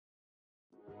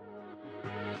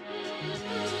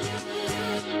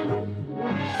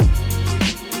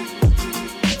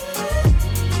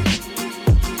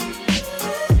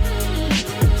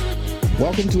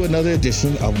Welcome to another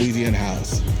edition of We the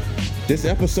Unhoused. This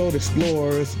episode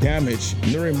explores damage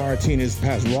Nury Martinez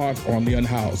has wrought on the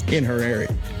unhoused in her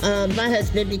area. My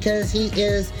husband, because he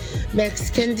is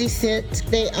Mexican descent,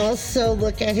 they also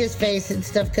look at his face and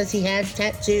stuff because he has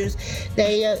tattoos.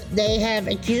 They have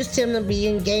accused him of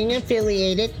being gang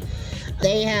affiliated.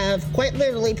 They have quite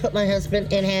literally put my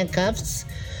husband in handcuffs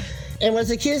and was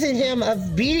accusing him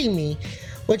of beating me,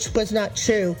 which was not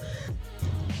true.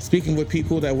 Speaking with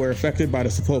people that were affected by the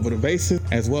Sepulveda Basin,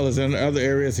 as well as in other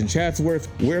areas in Chatsworth,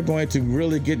 we're going to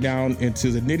really get down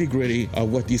into the nitty-gritty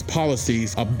of what these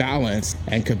policies of balance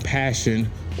and compassion,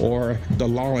 or the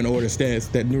law and order stance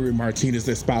that Nury Martinez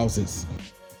espouses.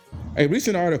 A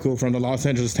recent article from the Los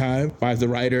Angeles Times by the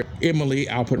writer Emily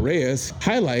Alpert Reyes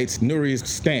highlights Nury's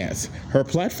stance. Her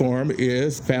platform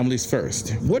is Families First.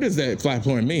 What does that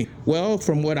platform mean? Well,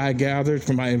 from what I gathered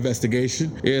from my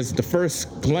investigation, is the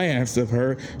first glance of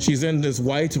her, she's in this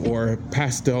white or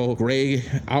pastel gray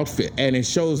outfit, and it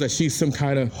shows that she's some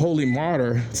kind of holy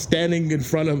martyr standing in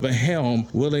front of a helm,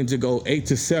 willing to go 8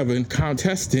 to 7,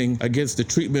 contesting against the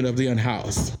treatment of the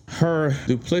unhoused. Her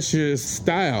duplicitous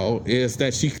style is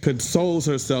that she consoles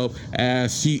herself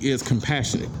as she is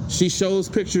compassionate. She shows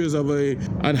pictures of a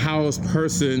unhoused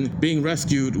person being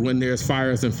rescued when there's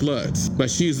fires and floods,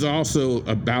 but she's also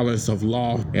a balance of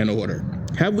law and order.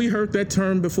 Have we heard that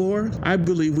term before? I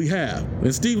believe we have.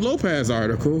 In Steve Lopez's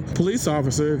article, police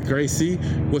officer Gracie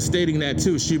was stating that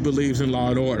too. She believes in law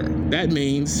and order. That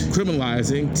means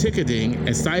criminalizing, ticketing,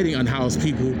 and citing unhoused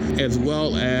people, as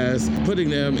well as putting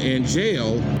them in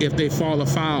jail if they fall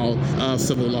afoul of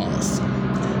civil laws.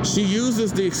 She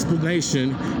uses the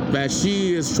explanation that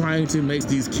she is trying to make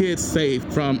these kids safe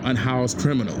from unhoused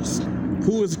criminals.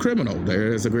 Who is a criminal?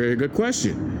 There is a very good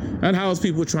question. Unhoused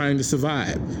people trying to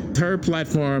survive. Her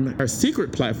platform, her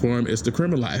secret platform, is to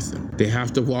criminalize them. They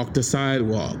have to walk the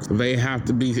sidewalks. They have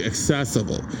to be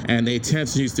accessible, and their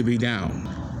attention needs to be down.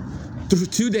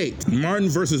 To date, Martin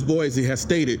versus Boise has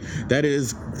stated that it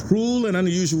is cruel and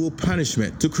unusual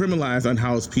punishment to criminalize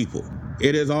unhoused people.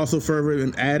 It is also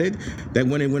further added that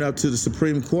when it went up to the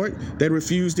Supreme Court, they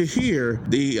refused to hear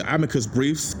the amicus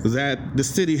briefs that the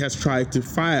city has tried to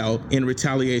file in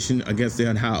retaliation against the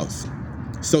unhoused.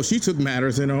 So she took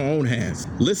matters in her own hands.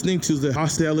 Listening to the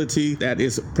hostility that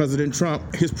is President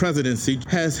Trump, his presidency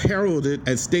has heralded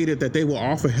and stated that they will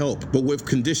offer help, but with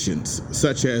conditions,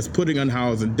 such as putting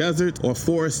unhoused in deserts or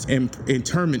forced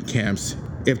internment camps.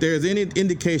 If there's any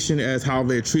indication as how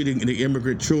they're treating the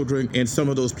immigrant children in some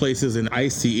of those places, and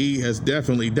ICE has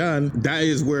definitely done, that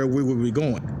is where we will be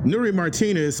going. Nury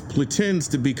Martinez pretends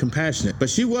to be compassionate, but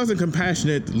she wasn't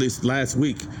compassionate at least last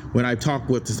week when I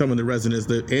talked with some of the residents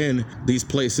that in these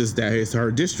places that is her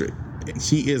district.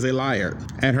 She is a liar,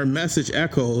 and her message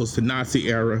echoes the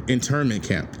Nazi-era internment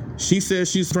camp. She says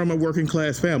she's from a working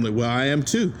class family. Well, I am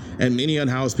too, and many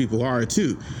unhoused people are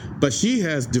too. But she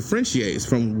has differentiates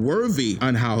from worthy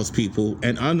unhoused people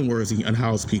and unworthy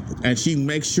unhoused people. And she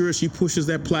makes sure she pushes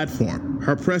that platform.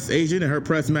 Her press agent and her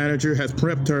press manager has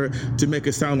prepped her to make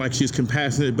it sound like she's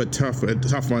compassionate but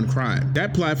tough on crime.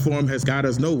 That platform has got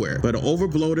us nowhere but an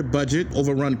overbloated budget,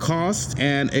 overrun costs,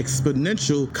 and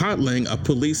exponential coddling of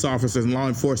police officers and law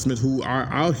enforcement who are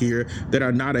out here that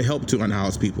are not a help to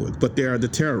unhoused people, but they are the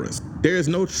terrorists. There is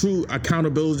no true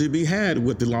accountability to be had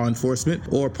with the law enforcement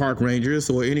or park rangers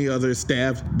or any other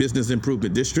staff business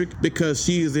improvement district, because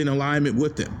she is in alignment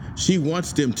with them. She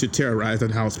wants them to terrorize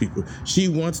unhoused people. She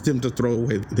wants them to throw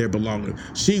away their belongings.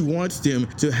 She wants them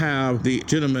to have the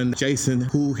gentleman, Jason,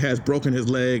 who has broken his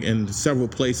leg in several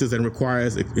places and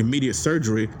requires immediate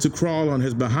surgery, to crawl on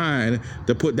his behind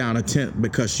to put down a tent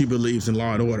because she believes in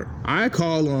law and order. I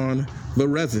call on the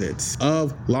residents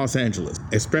of Los Angeles,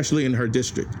 especially in her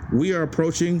district. We are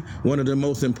approaching one of the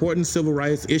most important civil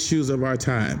rights issues of our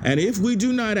time. And if we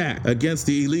do not act against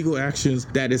the illegal actions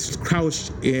that is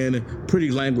couched in pretty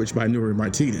language by Nury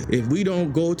Martinez, if we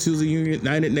don't go to the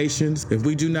United Nations, if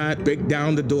we do not break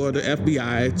down the door to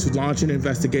FBI to launch an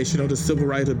investigation of the civil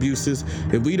rights abuses,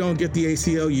 if we don't get the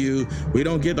ACLU, we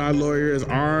don't get our lawyers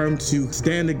armed to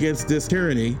stand against this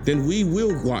tyranny, then we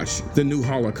will watch the new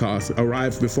Holocaust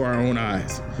arrive before our own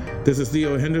eyes. This is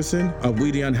Theo Henderson of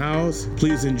We the Unhoused.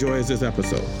 Please enjoy this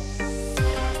episode.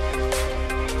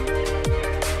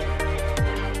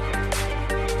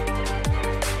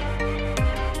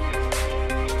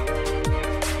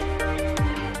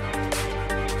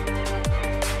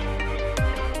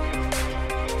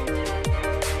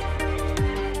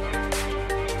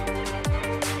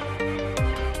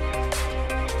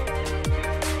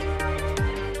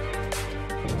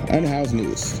 Unhoused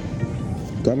news.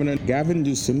 Governor Gavin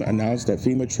Newsom announced that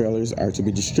FEMA trailers are to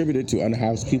be distributed to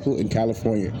unhoused people in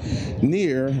California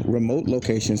near remote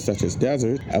locations such as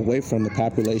deserts, away from the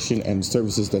population and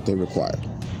services that they require.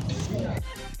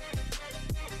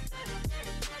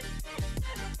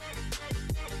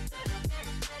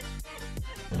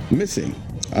 Missing.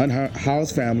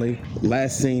 Unhoused family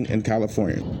last seen in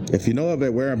California. If you know of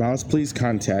their whereabouts, please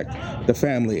contact the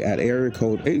family at area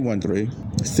code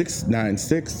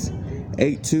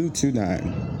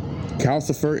 813-696-8229.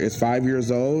 Calcifer is 5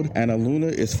 years old and Aluna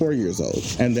is 4 years old.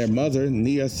 And their mother,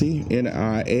 Niasy,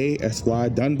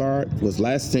 Niasy Dunbar, was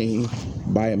last seen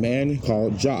by a man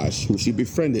called Josh, who she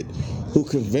befriended, who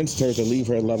convinced her to leave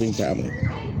her loving family.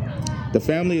 The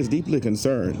family is deeply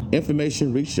concerned.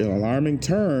 Information reached an alarming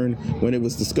turn when it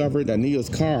was discovered that Nia's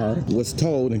car was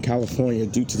towed in California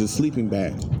due to the sleeping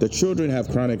bag. The children have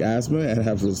chronic asthma and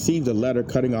have received a letter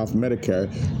cutting off Medicare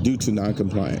due to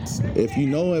noncompliance. If you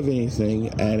know of anything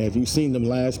and if you've seen them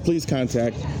last, please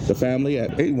contact the family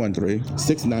at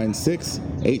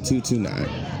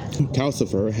 813-696-8229.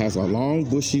 Calcifer has a long,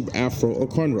 bushy afro or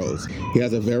cornrows. He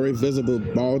has a very visible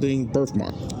balding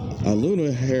birthmark.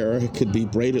 Aluna hair could be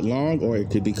braided long or it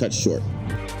could be cut short.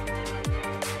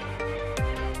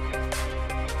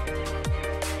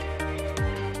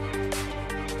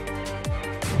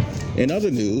 In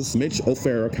other news, Mitch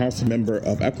O'Farrell, council member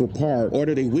of Echo Park,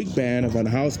 ordered a week ban of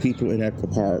unhoused people in Echo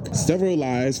Park. Several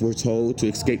lies were told to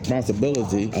escape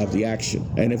responsibility of the action.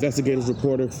 An investigative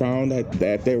reporter found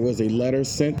that there was a letter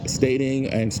sent stating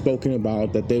and spoken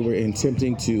about that they were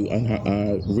attempting to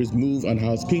remove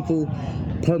unhoused people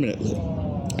permanently.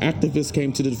 Activists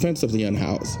came to the defense of the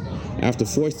unhoused. After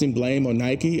foisting blame on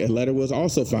Nike, a letter was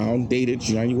also found, dated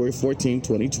January 14,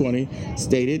 2020,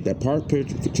 stated that Park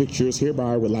Pictures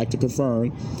hereby would like to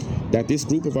confirm that this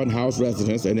group of unhoused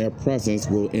residents and their presence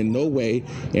will in no way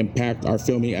impact our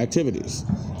filming activities,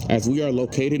 as we are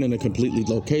located in a completely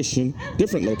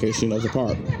different location of the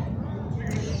park.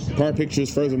 Park Pictures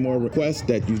furthermore requests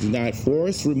that you do not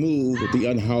remove the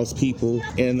unhoused people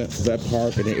in that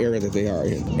park and the area that they are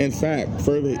in. In fact,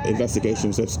 further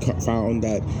investigations have found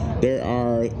that there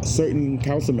are certain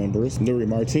council members, Nuri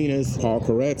Martinez, Paul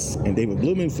Koretz, and David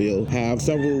Blumenfield, have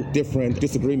several different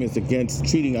disagreements against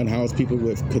treating unhoused people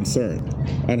with concern.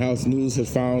 Unhoused News has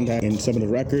found that in some of the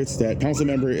records that council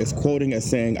member is quoting as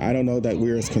saying, "I don't know that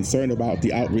we're as concerned about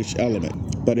the outreach element.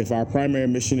 But if our primary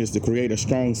mission is to create a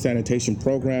strong sanitation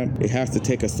program, it has to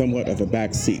take a somewhat of a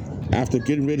back seat." After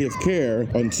getting rid of CARE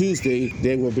on Tuesday,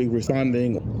 they will be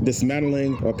responding,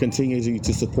 dismantling, or continuing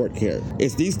to support CARE.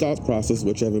 It's these thought processes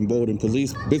which have emboldened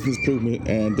police, business improvement,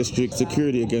 and district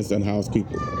security against unhoused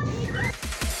people.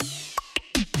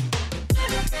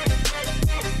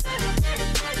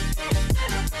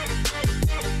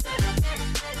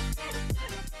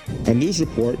 A news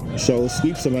report shows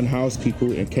sweeps of unhoused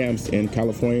people in camps in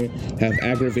California have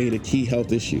aggravated key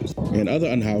health issues. In other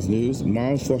unhoused news,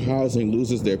 Moms for Housing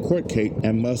loses their court case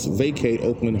and must vacate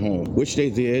Oakland home, which they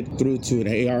did through to an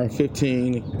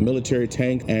AR-15 military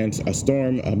tank and a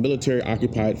storm of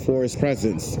military-occupied forest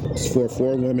presence for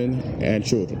 4 women and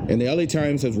children. And the LA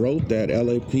Times has wrote that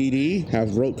LAPD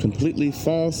have wrote completely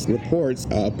false reports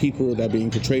of people that are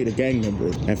being portrayed as gang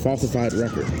members and falsified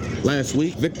records. Last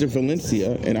week, Victor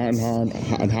Valencia, an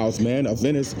unhoused man of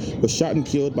Venice, was shot and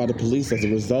killed by the police as a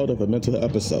result of a mental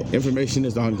episode. Information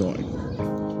is ongoing.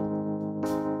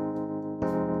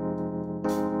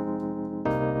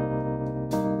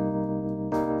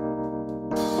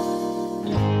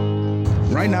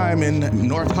 Right now I'm in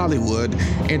North Hollywood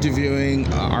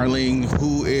interviewing Arlene,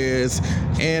 who is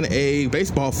in a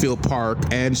baseball field park,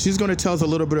 and she's going to tell us a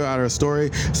little bit about her story.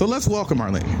 So let's welcome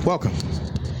Arlene. Welcome.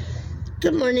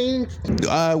 Good morning.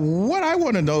 What I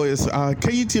want to know is,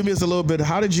 can you tell me just a little bit,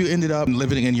 how did you end up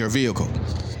living in your vehicle?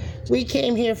 We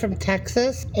came here from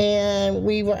Texas, and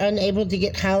we were unable to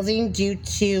get housing due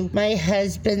to my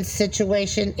husband's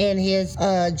situation, and his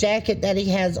jacket that he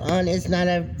has on is not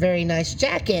a very nice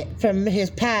jacket from his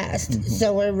past. Mm-hmm.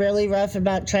 So we're really rough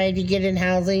about trying to get in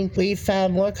housing. We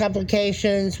found more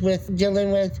complications with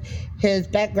dealing with his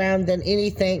background than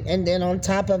anything, and then on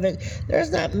top of it, there's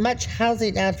not much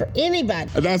housing out for anybody.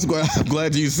 That's why I'm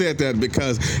glad you said that,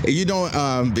 because you don't,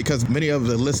 because many of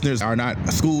the listeners are not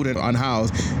schooled and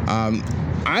unhoused.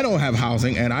 I don't have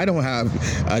housing and I don't have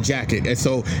a jacket, and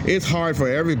so it's hard for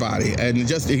everybody, and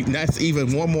that's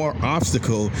even one more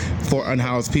obstacle for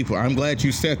unhoused people. I'm glad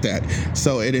you said that.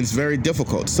 So it is very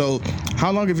difficult. So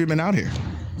how long have you been out here?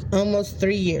 Almost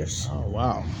 3 years. Oh,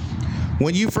 wow.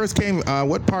 When you first came,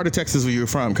 what part of Texas were you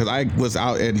from? Because I was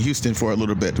out in Houston for a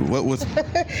little bit. What was?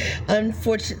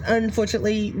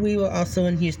 Unfortunately, we were also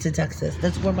in Houston, Texas.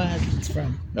 That's where my husband's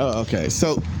from. Oh, okay.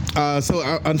 So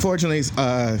unfortunately,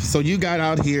 so you got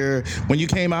out here. When you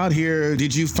came out here,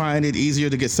 did you find it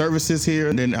easier to get services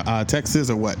here than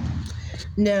Texas, or what?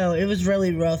 No, it was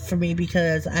really rough for me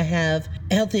because I have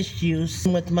health issues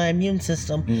with my immune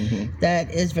system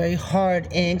that is very hard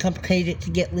and complicated to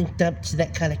get linked up to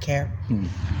that kind of care.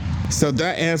 So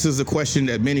that answers the question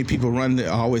that many people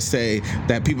always say,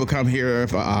 that people come here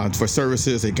for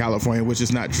services in California, which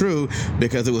is not true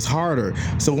because it was harder.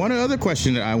 So one other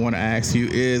question that I want to ask you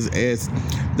is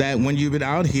that when you've been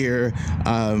out here,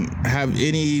 have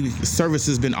any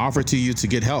services been offered to you to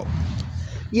get help?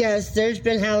 Yes, there's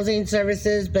been housing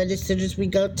services, but as soon as we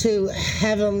go to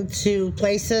have them to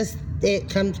places, it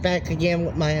comes back again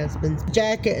with my husband's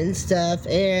jacket and stuff,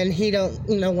 and he don't,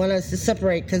 want us to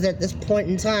separate because at this point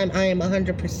in time, I am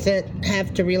 100%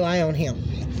 have to rely on him.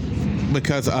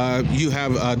 Because you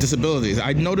have disabilities.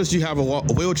 I noticed you have a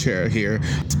wheelchair here,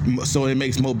 so it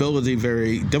makes mobility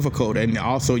very difficult, and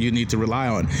also you need to rely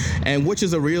on, and which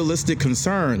is a realistic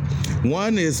concern.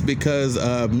 One is because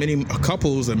many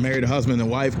couples, a married husband and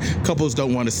wife, couples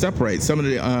don't want to separate. Some of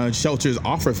the shelters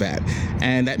offer that,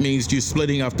 and that means you're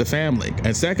splitting up the family.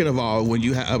 And second of all, when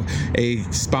you have a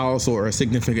spouse or a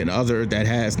significant other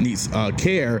that needs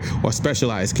care or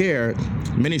specialized care,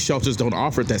 many shelters don't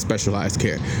offer that specialized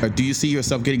care. Do you see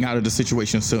yourself getting out of the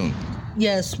situation soon?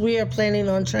 Yes, we are planning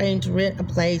on trying to rent a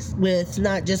place with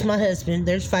not just my husband.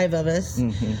 There's 5 of us.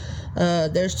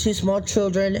 There's 2 small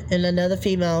children and another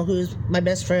female who's my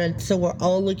best friend. So we're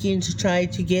all looking to try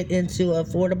to get into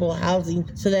affordable housing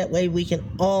so that way we can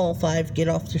all 5 get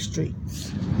off the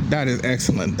streets. That is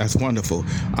excellent. That's wonderful.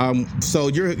 So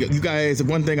you guys,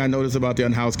 one thing I notice about the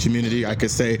unhoused community, I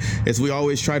could say, is we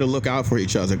always try to look out for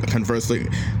each other. Conversely,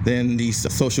 then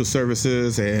these social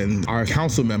services and our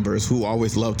council members who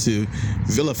always love to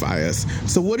vilify us.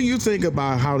 So what do you think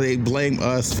about how they blame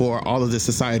us for all of the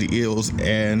society ills,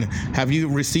 and have you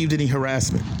received any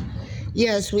harassment?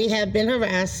 Yes, we have been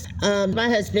harassed. My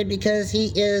husband, because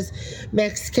he is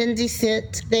Mexican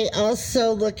descent, they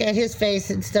also look at his face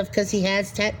and stuff because he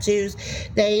has tattoos.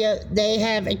 They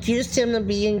have accused him of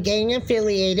being gang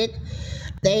affiliated.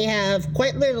 They have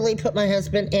quite literally put my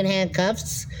husband in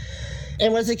handcuffs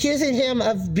and was accusing him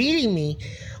of beating me,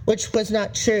 which was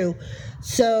not true.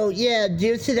 So, yeah,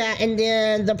 due to that, and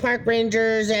then the park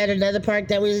rangers at another park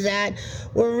that we was at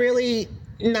were really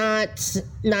not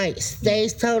nice. They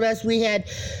told us we had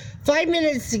 5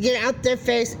 minutes to get out their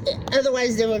face,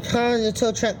 otherwise they were calling the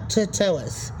tow truck to tow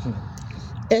us.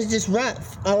 It's just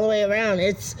rough all the way around.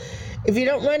 If you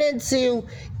don't run into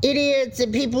idiots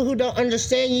and people who don't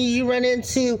understand you, you run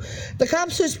into the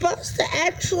cops who are supposed to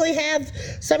actually have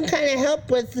some kind of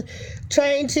help with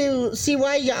trying to see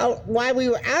why we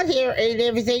were out here and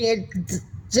everything. It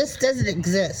just doesn't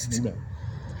exist.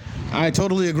 I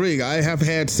totally agree. I have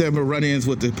had several run-ins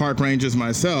with the park rangers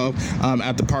myself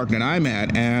at the park that I'm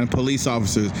at, and police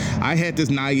officers. I had this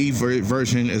naive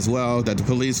version as well, that the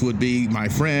police would be my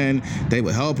friend. They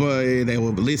would help her. They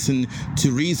would listen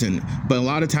to reason. But a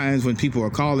lot of times when people are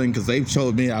calling, because they've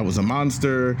told me I was a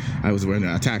monster, I was going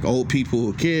to attack old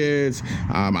people, kids,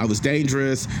 I was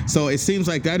dangerous. So it seems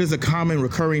like that is a common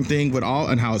recurring thing with all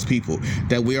unhoused people,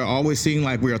 that we are always seeing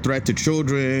like we're a threat to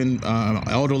children,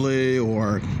 elderly,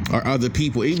 or other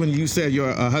people. Even you said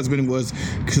your husband was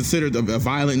considered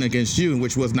violent against you,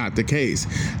 which was not the case.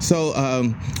 So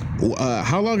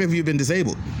how long have you been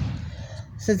disabled?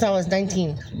 Since I was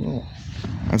 19.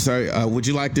 I'm sorry, would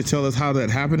you like to tell us how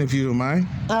that happened, if you don't mind?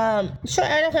 Sure,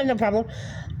 I don't have no problem.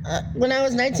 When I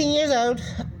was 19 years old,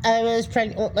 I was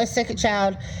pregnant with my second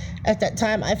child. At that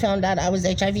time, I found out I was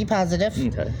HIV positive.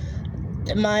 Okay.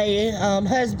 My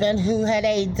husband, who had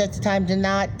AIDS at the time, did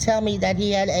not tell me that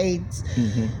he had AIDS.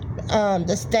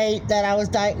 The state that I was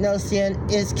diagnosed in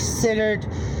is considered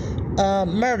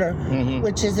murder,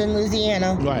 which is in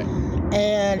Louisiana. Right.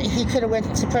 And he could have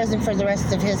went to prison for the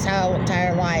rest of his whole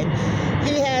entire life.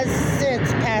 He has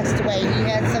since passed away. He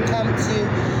had succumbed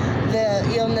to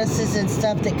the illnesses and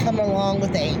stuff that come along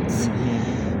with AIDS.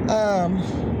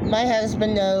 My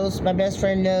husband knows, my best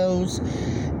friend knows.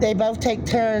 They both take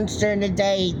turns during the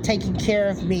day taking care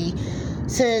of me.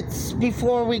 Since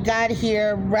before we got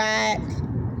here, right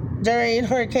during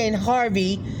Hurricane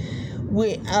Harvey,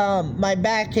 my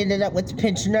back ended up with a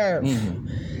pinched nerve.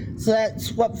 So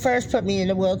that's what first put me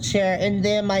in a wheelchair, and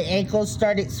then my ankles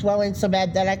started swelling so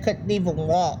bad that I couldn't even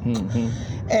walk.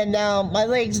 And now my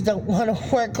legs don't want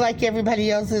to work like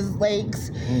everybody else's legs.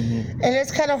 And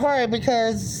it's kind of hard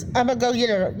because I'm a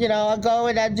go-getter. I go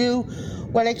and I do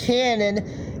when I can, and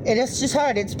it's just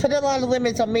hard. It's put a lot of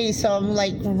limits on me, so I'm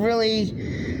like really,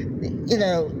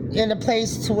 in a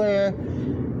place to where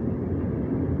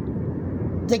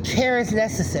the care is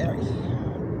necessary.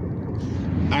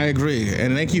 I agree,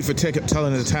 and thank you for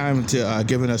telling the time to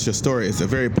giving us your story. It's a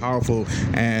very powerful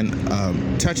and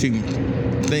touching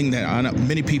thing that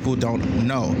many people don't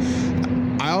know.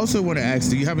 I also want to ask,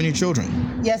 do you have any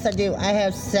children? Yes, I do. I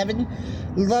have 7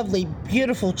 lovely,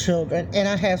 beautiful children, and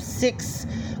I have 6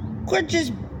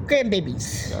 gorgeous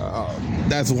grandbabies.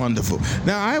 That's wonderful.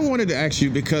 Now, I wanted to ask you,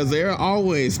 because there are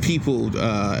always people,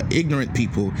 ignorant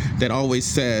people, that always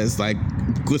says, like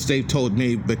Gustav told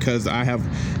me, because I have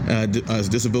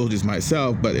disabilities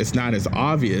myself, but it's not as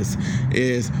obvious,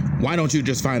 is why don't you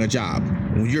just find a job?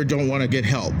 You don't want to get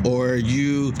help, or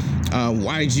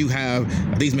why did you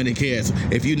have these many kids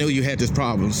if you knew you had this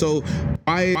problem? So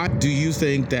why do you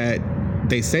think that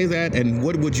they say that, and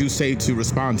what would you say to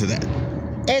respond to that?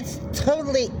 It's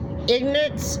totally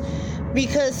ignorance,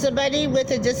 because somebody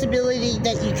with a disability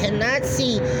that you cannot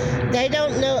see, they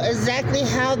don't know exactly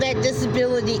how that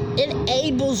disability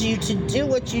enables you to do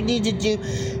what you need to do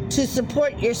to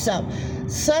support yourself.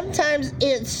 Sometimes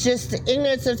it's just the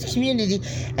ignorance of the community.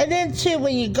 And then too,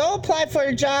 when you go apply for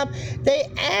a job,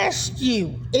 they ask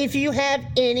you if you have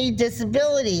any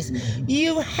disabilities.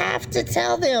 You have to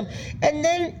tell them. And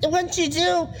then once you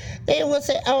do, they will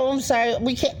say, oh, I'm sorry,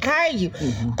 we can't hire you.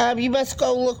 You must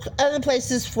go look other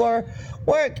places for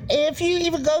work. If you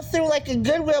even go through like a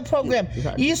Goodwill program,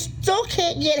 you still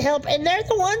can't get help. And they're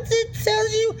the ones that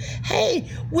tells you,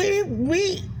 hey,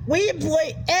 we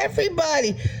employ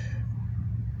everybody.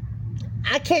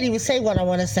 I can't even say what I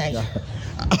want to say.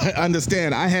 I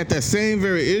understand. I had that same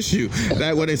very issue,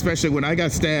 especially when I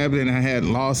got stabbed and I had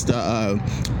lost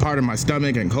part of my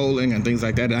stomach and colon and things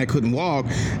like that, and I couldn't walk.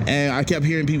 And I kept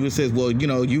hearing people say, well,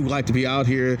 you like to be out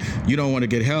here, you don't want to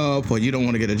get help, or you don't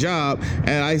want to get a job.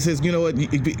 And I says, you know what,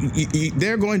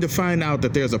 they're going to find out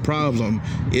that there's a problem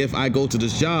if I go to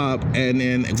this job. And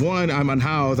then one, I'm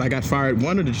unhoused. I got fired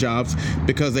one of the jobs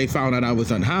because they found out I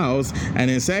was unhoused. And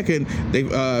then second,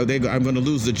 I'm going to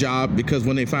lose the job because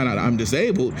when they find out I'm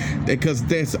disabled,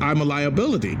 because I'm a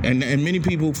liability, and many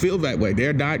people feel that way.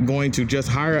 They're not going to just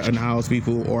hire unhoused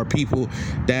people or people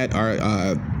that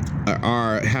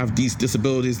have these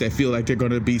disabilities that feel like they're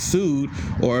going to be sued,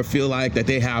 or feel like that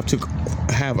they have to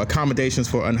have accommodations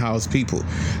for unhoused people.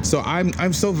 So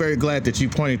I'm so very glad that you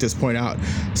pointed this point out.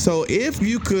 So if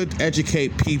you could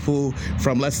educate people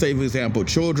from, let's say, for example,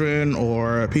 children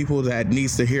or people that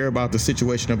needs to hear about the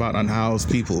situation about unhoused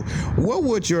people, what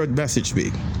would your message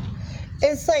be?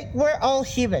 It's like we're all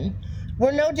human.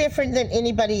 We're no different than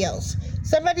anybody else.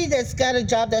 Somebody that's got a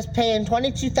job that's paying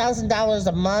 $22,000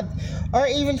 a month or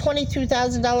even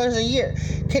 $22,000 a year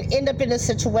could end up in a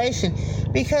situation,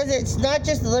 because it's not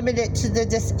just limited to the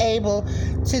disabled,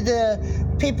 to the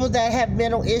people that have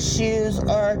mental issues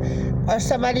or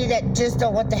somebody that just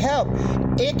don't want the help.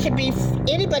 It could be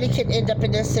anybody can end up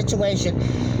in this situation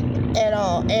at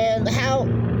all. And how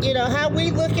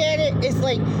we look at it is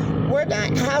like, we're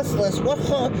not houseless.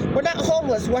 We're not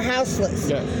homeless. We're houseless.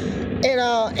 Yes.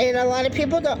 And a lot of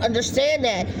people don't understand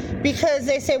that, because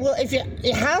they say, well, if you're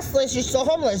houseless, you're still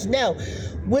homeless. No.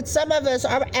 With some of us,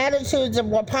 our attitudes are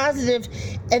more positive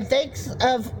and thinks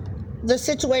of the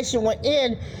situation we're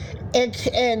in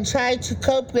and try to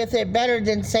cope with it better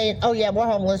than saying, oh yeah, we're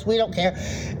homeless, we don't care.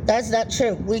 That's not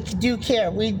true. We do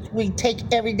care. We take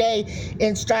every day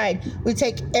in stride. We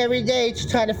take every day to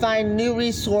try to find new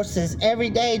resources, every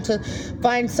day to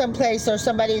find some place or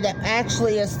somebody that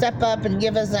actually will step up and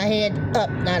give us a hand up,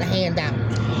 not a hand out.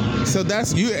 So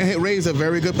you raise a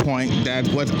very good point. That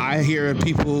what I hear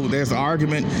people, there's an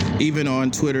argument even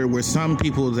on Twitter where some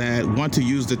people that want to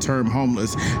use the term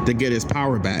homeless to get his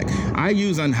power back. I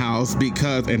use unhoused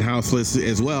and houseless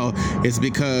as well. It's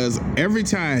because every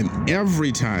time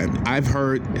I've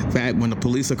heard that when the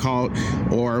police are called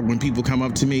or when people come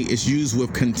up to me, it's used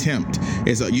with contempt.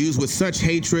 It's used with such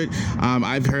hatred.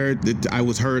 I've heard that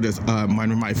as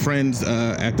one of my friends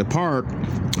at the park,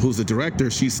 who's the director,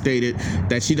 she stated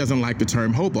that she doesn't like the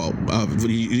term hobo,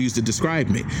 used to describe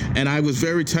me. And I was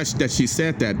very touched that she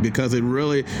said that, because it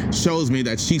really shows me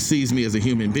that she sees me as a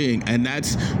human being. And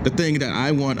that's the thing that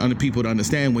I want other people to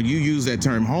understand. When you use that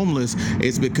term homeless,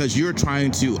 it's because you're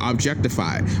trying to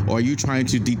objectify, or you're trying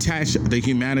to detach the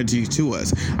humanity to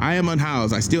us. I am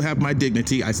unhoused. I still have my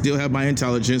dignity. I still have my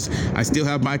intelligence. I still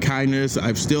have my kindness.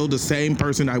 I'm still the same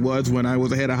person I was when I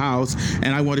was head of house.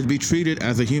 And I wanted to be treated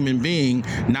as a human being,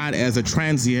 not as a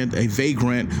transient, a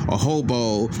vagrant, a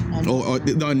hobo, or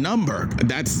a number.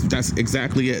 That's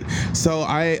exactly it. So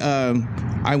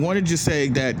I wanted to say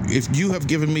that if you have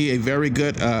given me a very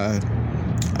good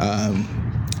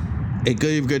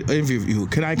good interview,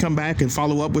 can I come back and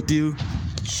follow up with you?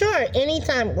 Sure,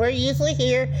 anytime. We're usually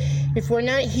here. If we're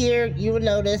not here, you will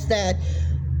notice that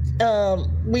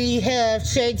we have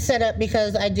shades set up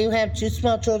because I do have 2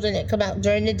 small children that come out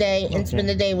during the day and spend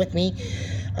the day with me.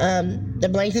 The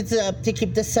blankets are up to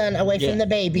keep the sun away from the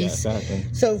babies. Yeah,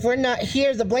 exactly. So if we're not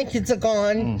here, the blankets are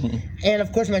gone. And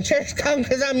of course my chair's gone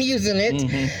because I'm using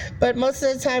it. But most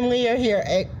of the time we are here,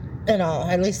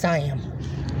 at least I am.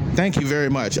 Thank you very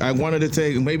much. I wanted to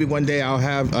say maybe one day I'll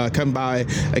have come by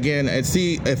again and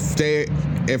see if they're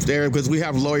because we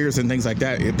have lawyers and things like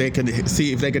that. If they can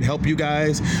see if they can help you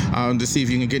guys to see if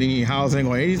you can get any housing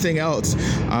or anything else.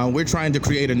 We're trying to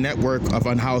create a network of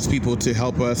unhoused people to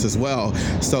help us as well.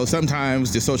 So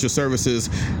sometimes the social services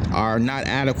are not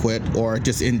adequate or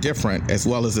just indifferent, as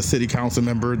well as the city council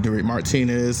member, Derek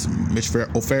Martinez, Mitch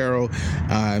O'Farrell,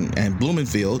 and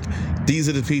Blumenfield. These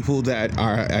are the people that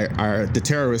are the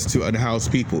terrorists to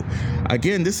unhoused people.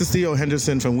 Again, this is Theo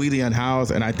Henderson from We the Unhoused,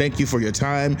 and I thank you for your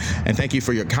time and thank you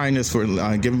for your kindness for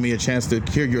giving me a chance to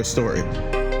hear your story.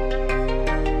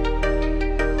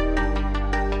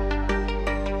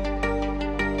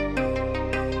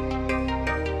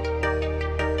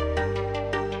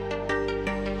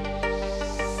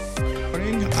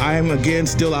 I'm again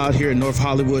still out here in North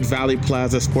Hollywood Valley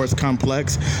Plaza Sports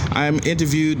Complex. I'm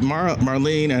interviewed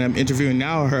Marlene, and I'm interviewing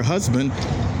now her husband,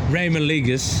 Raymond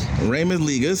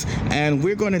Ligas, and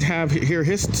we're going to hear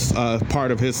his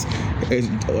part of his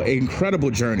incredible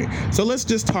journey. So let's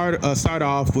just start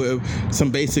off with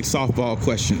some basic softball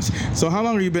questions. So how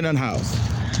long have you been unhoused?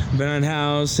 Been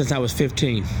unhoused since I was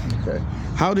 15. Okay.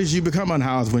 How did you become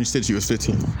unhoused when you was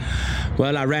 15?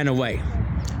 Well, I ran away.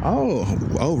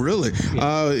 Oh, really?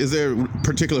 Yeah. Is there a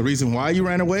particular reason why you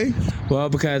ran away? Well,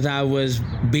 because I was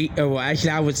beat. Well,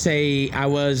 actually, I would say I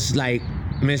was like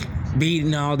beaten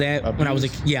and all that. Abused? When I was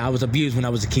I was abused when I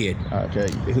was a kid. Okay.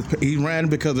 He ran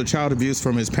because of child abuse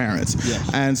from his parents. Yes.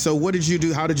 And so what did you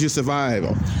do? How did you survive?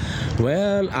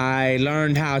 Well, I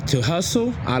learned how to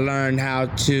hustle. I learned how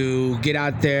to get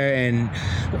out there, and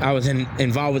I was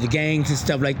involved with the gangs and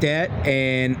stuff like that.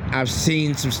 And I've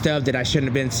seen some stuff that I shouldn't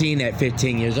have been seeing at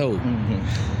 15 years old.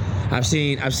 Mm-hmm.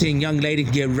 I've seen young ladies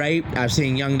get raped. I've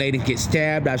seen young ladies get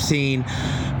stabbed. I've seen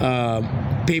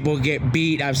people get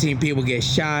beat. I've seen people get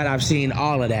shot. I've seen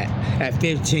all of that at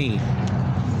 15.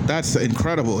 That's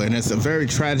incredible, and it's very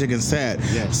tragic and sad.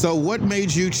 Yes. So what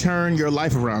made you turn your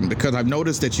life around? Because I've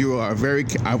noticed that you are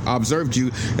I've observed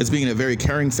you as being a very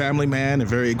caring family man and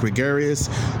very gregarious.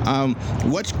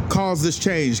 What caused this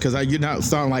change? Because you not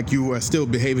sound like you were still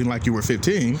behaving like you were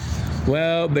 15.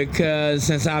 Well, because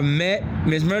since I met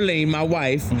Ms. Merlene, my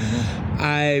wife,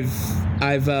 I've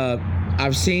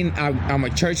seen. I'm a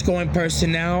church-going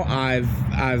person now. I've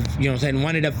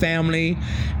wanted a family,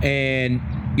 and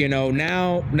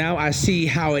now I see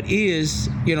how it is.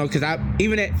 Because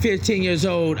even at 15 years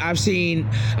old, I've seen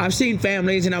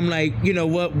families, and I'm like, you know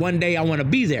what? One day I want to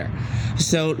be there.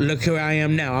 So look where I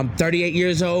am now. I'm 38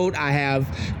 years old. I have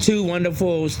 2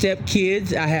 wonderful step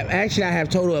kids. I have a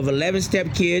total of 11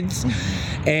 step kids,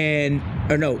 and.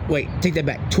 Or no, wait, take that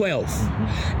back. 12.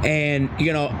 And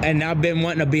and I've been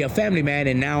wanting to be a family man,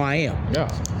 and now I am. Yeah.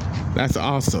 That's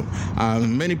awesome.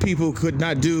 Many people could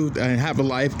not do and have a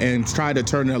life and try to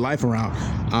turn their life around.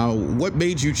 What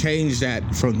made you change that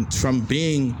from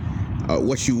being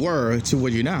what you were to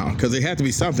what you're now? Because it had to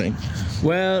be something.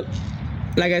 Well,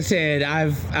 like I said,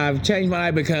 I've changed my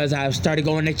life because I've started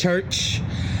going to church.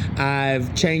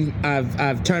 I've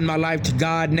turned my life to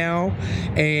God now,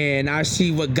 and I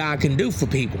see what God can do for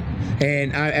people.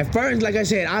 And at first, like I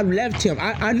said, I left him.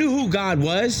 I knew who God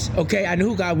was, okay? I knew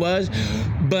who God was,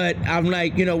 but I'm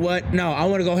like, you know what? No, I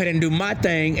want to go ahead and do my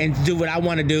thing and do what I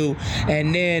want to do.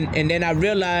 And then I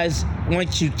realized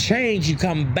once you change, you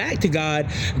come back to God,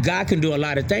 God can do a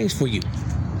lot of things for you.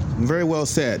 Very well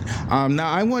said.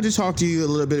 Now, I want to talk to you a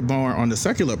little bit more on the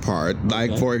secular part.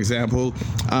 Like, for example,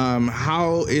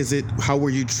 how were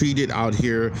you treated out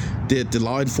here? Did the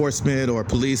law enforcement or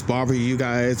police bother you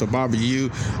guys or bother you?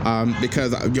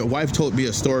 Because your wife told me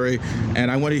a story,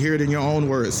 and I want to hear it in your own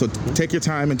words. So take your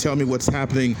time and tell me what's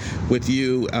happening with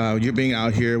you. You're being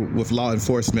out here with law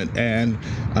enforcement and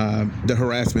the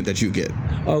harassment that you get.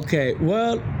 Okay,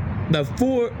 well,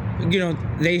 before,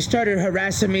 they started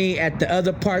harassing me at the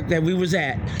other park that we was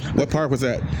at. What park was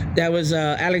that? That was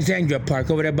Alexandria Park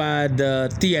over there by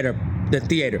the theater the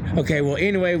theater. Okay, well,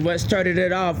 anyway, what started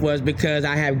it off was because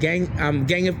I have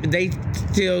they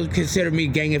still consider me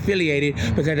gang affiliated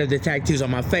because of the tattoos on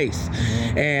my face.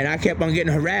 And I kept on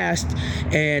getting harassed,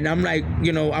 and I'm like,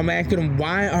 I'm asking them,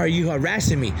 why are you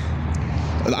harassing me?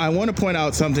 I want to point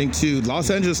out something too.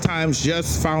 Los Angeles Times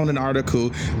just found an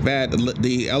article that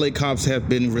the LA cops have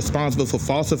been responsible for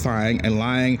falsifying and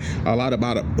lying a lot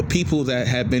about people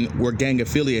that were gang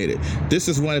affiliated. This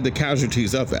is one of the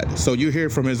casualties of that. So you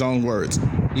hear from his own words.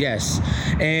 Yes,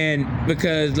 and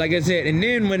because, like I said, and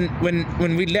then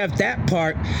when we left that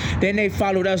park, then they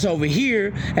followed us over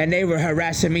here, and they were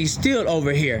harassing me still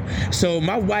over here. So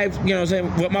my wife,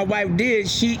 what my wife did,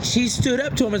 she stood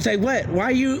up to him and said, "What? Why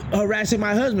are you harassing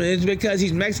my husband? It's because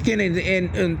he's Mexican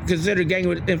and considered gang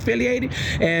affiliated?"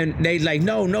 And they like,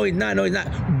 no, he's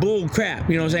not. Bull crap.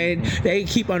 You know what I'm saying? They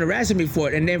keep on harassing me for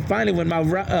it, and then finally, when my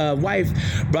wife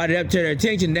brought it up to their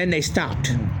attention, then they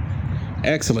stopped.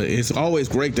 Excellent. It's always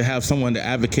great to have someone to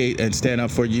advocate and stand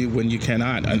up for you when you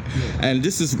cannot. And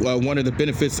this is one of the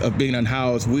benefits of being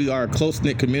unhoused. We are a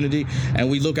close-knit community,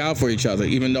 and we look out for each other,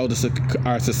 even though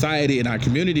our society and our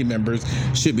community members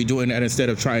should be doing that instead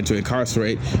of trying to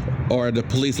incarcerate, or the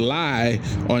police lie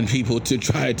on people to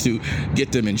try to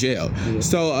get them in jail. Yeah.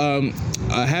 So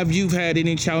have you had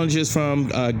any challenges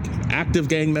from active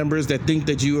gang members that think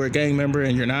that you are a gang member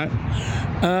and you're not?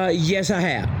 Yes, I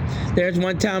have. There's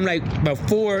one time, like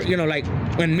before, like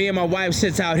when me and my wife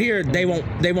sits out here, they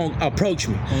won't approach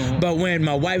me. But when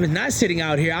my wife is not sitting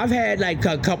out here, I've had like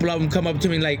a couple of them come up to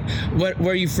me like, where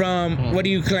are you from? What do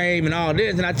you claim? And all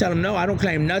this. And I tell them, no, I don't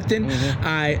claim nothing.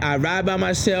 I ride by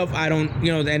myself. I don't,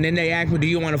 and then they ask me, do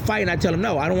you want to fight? And I tell them,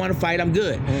 no, I don't want to fight. I'm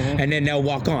good. And then they'll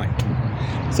walk on.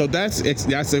 So that's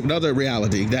another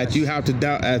reality that you have to,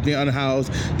 as being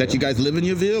unhoused, that you guys live in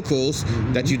your vehicles,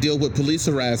 that you deal with police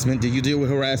harassment, that you deal with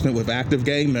harassment with active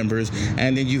gang members,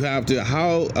 and then you have to,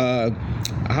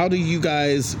 how do you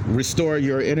guys restore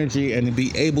your energy and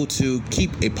be able to keep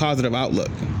a positive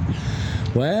outlook?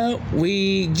 Well,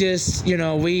 we just,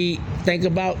 we think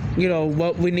about,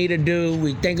 what we need to do.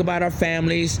 We think about our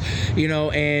families,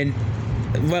 and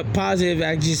what positive,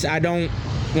 I don't.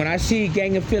 When I see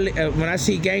when I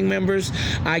see gang members,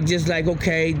 I just like,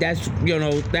 okay, that's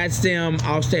them.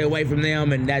 I'll stay away from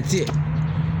them, and that's it.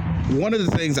 One of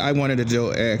the things I wanted to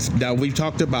do is, now we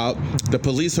talked about the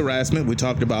police harassment, we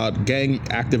talked about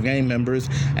active gang members,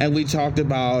 and we talked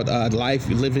about life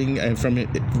living and from it.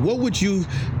 What would you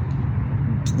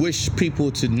wish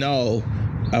people to know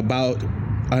about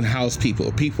unhoused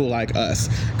people like us?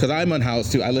 Because I'm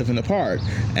unhoused too. I live in the park,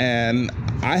 and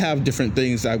I have different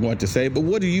things I want to say, but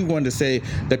what do you want to say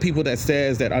that people that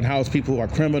says that unhoused people are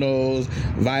criminals,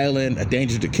 violent, a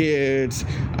danger to kids,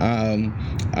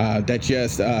 that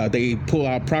just they pull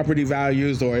out property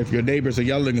values, or if your neighbors are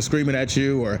yelling and screaming at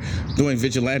you or doing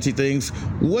vigilante things,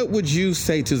 what would you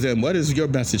say to them? What is your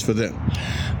message for them?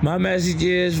 My message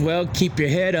is, well, keep your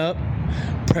head up,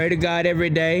 pray to God every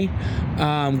day,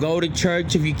 go to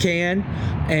church if you can,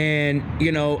 and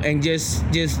and just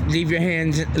leave your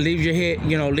head,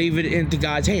 leave it into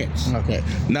God's hands. Okay.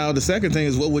 Now the second thing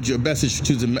is, what would your message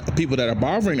to the people that are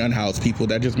bothering unhoused people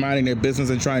that are just minding their business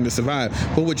and trying to survive?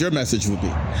 What would your message would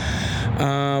be?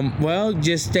 Well,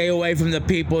 just stay away from the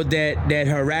people that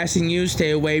harassing you.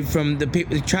 Stay away from the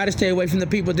people. Try to stay away from the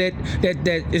people that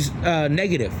is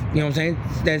negative. You know what I'm saying?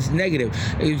 That's negative.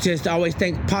 You just always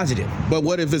think positive. But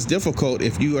what if it's difficult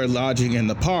if you are lodging in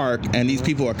the park and these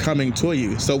people are coming to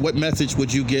you? So what message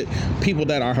would you get people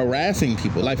that are harassing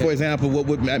people? Like, for example, what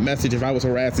would that message, if I was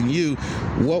harassing you,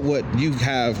 what would you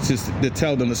have to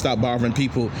tell them to stop bothering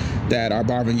people that are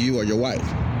bothering you or your wife?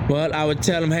 Well, I would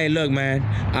tell them, hey, look, man,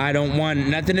 I don't want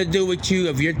nothing to do with you.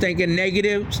 If you're thinking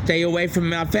negative, stay away from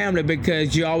my family,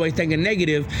 because you're always thinking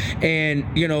negative, and,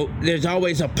 there's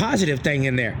always a positive thing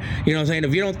in there. You know what I'm saying?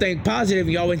 If you don't think positive,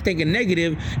 you're always thinking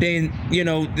negative, then,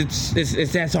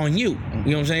 it's that's on you.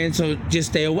 You know what I'm saying? So just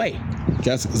stay away.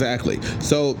 Just exactly.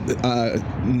 So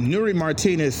Nuri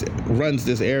Martinez runs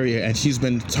this area, and she's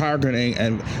been targeting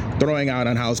and throwing out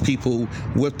unhoused people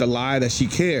with the lie that she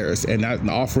cares and not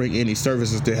offering any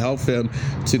services to help them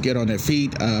to get on their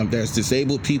feet. There's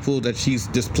disabled people that she's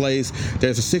displaced.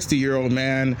 There's a 60-year-old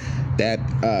man that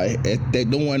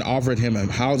no one offered him a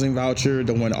housing voucher.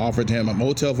 No one offered him a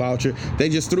motel voucher. They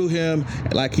just threw him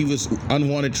like he was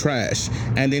unwanted trash.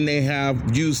 And then they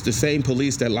have used the same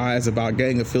police that lies about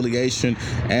gang affiliation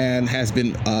organization and has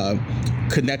been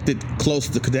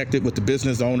closely connected with the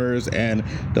business owners and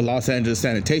the Los Angeles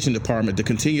Sanitation Department to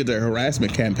continue their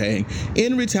harassment campaign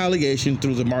in retaliation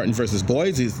through the Martin versus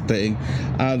Boise thing.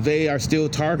 They are still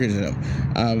targeting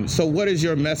them. So what is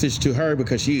your message to her?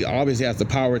 Because she obviously has the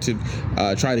power to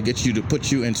try to get you to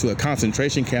put you into a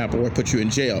concentration camp or put you in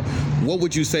jail. What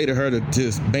would you say to her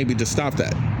to stop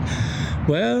that?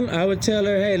 Well, I would tell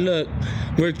her, hey, look,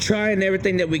 we're trying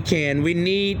everything that we can. We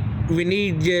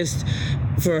need just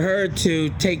for her to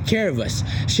take care of us.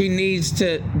 She needs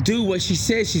to do what she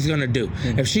says she's gonna do.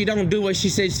 Mm-hmm. If she don't do what she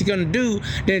says she's gonna do,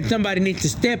 then somebody needs to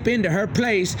step into her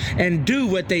place and do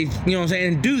what they,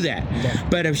 and do that. Yeah.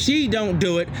 But if she don't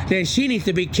do it, then she needs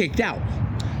to be kicked out.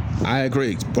 I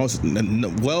agree.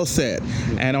 Well said.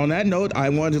 And on that note, I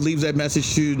wanted to leave that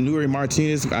message to Nury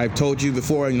Martinez. I've told you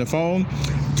before on the phone,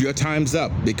 your time's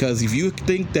up, because if you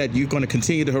think that you're going to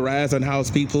continue to harass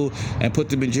unhoused people and put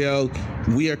them in jail,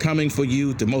 we are coming for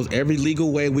you every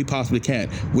legal way we possibly can.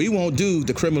 We won't do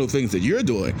the criminal things that you're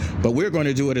doing, but we're going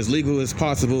to do it as legal as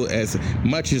possible, as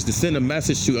much as to send a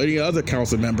message to any other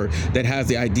council member that has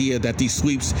the idea that these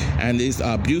sweeps and these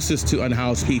abuses to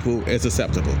unhoused people is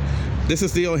acceptable. This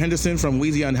is Theo Henderson from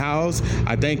We the Unhoused.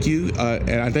 I thank you,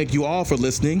 and I thank you all for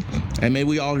listening, and may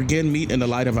we all again meet in the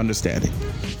light of understanding.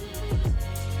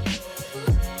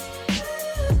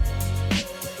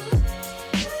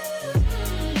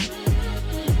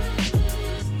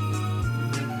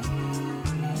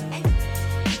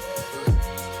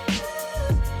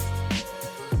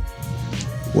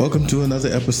 Welcome to another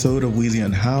episode of We the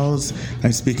Unhoused.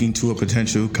 I'm speaking to a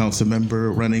potential council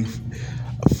member running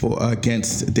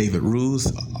against David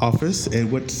Rue's office.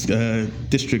 And what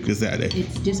district is that?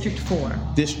 It's District 4.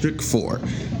 District 4.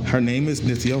 Her name is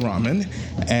Nithya Raman,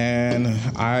 and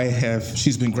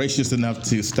she's been gracious enough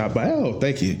to stop by. Oh,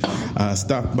 thank you.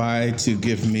 Stop by to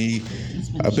give me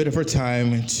a bit of her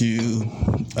time to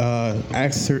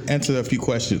answer a few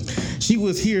questions. She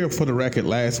was here for the record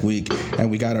last week, and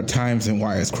we got our times and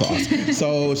wires crossed.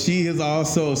 So she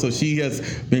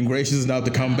has been gracious enough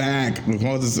to come back.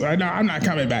 Moses, no, I'm not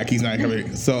coming back. He's not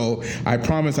coming. So I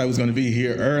promised I was going to be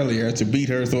here earlier to beat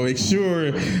her, so make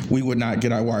sure we would not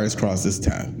get our wires crossed this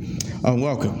time.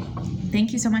 Welcome.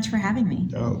 Thank you so much for having me.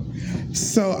 Oh.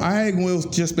 So I will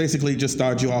just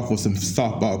start you off with some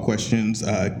softball questions.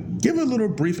 Give a little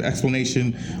brief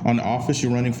explanation on the office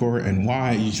you're running for and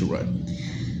why you should run.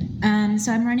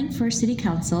 So I'm running for City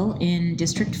Council in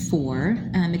District 4.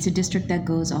 It's a district that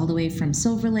goes all the way from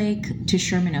Silver Lake to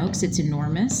Sherman Oaks. It's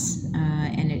enormous,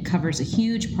 and it covers a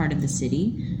huge part of the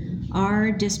city.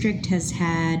 Our district has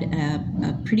had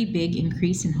a pretty big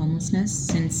increase in homelessness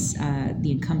since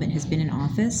the incumbent has been in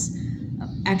office.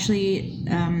 Actually,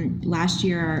 last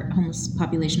year our homeless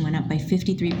population went up by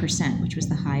 53%, which was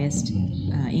the highest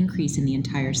increase in the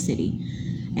entire city.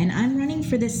 And I'm running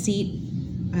for this seat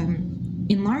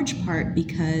in large part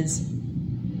because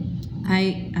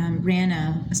I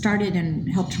started and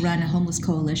helped run a homeless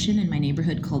coalition in my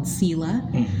neighborhood called SELA,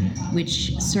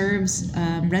 which serves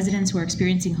residents who are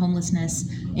experiencing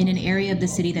homelessness in an area of the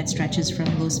city that stretches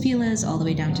from Los Feliz all the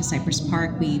way down to Cypress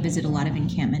Park. We visit a lot of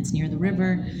encampments near the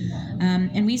river.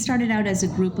 And we started out as a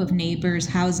group of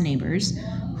house neighbors,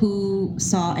 who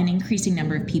saw an increasing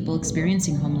number of people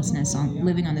experiencing homelessness,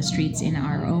 living on the streets in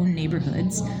our own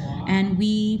neighborhoods. And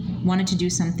we wanted to do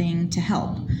something to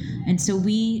help. And so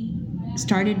we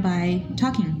started by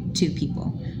talking to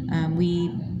people. We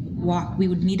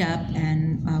would meet up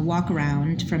and walk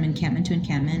around from encampment to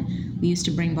encampment. We used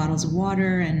to bring bottles of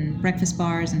water and breakfast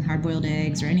bars and hard-boiled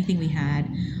eggs or anything we had,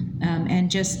 and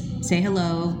just say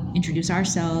hello, introduce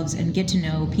ourselves, and get to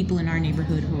know people in our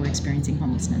neighborhood who were experiencing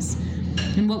homelessness.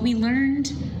 And what we learned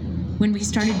when we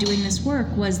started doing this work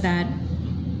was that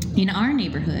in our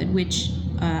neighborhood, which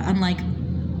unlike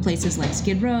places like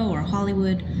Skid Row or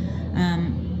Hollywood,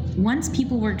 once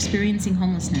people were experiencing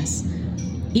homelessness,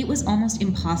 it was almost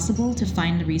impossible to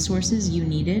find the resources you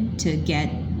needed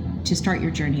to start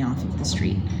your journey off of the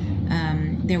street.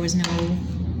 There was no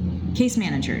case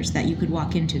managers that you could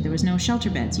walk into. There was no shelter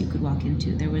beds you could walk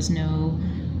into. There was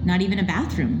not even a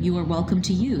bathroom you were welcome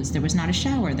to use. There was not a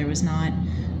shower. There was not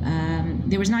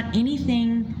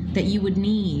anything that you would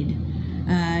need,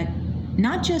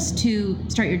 not just to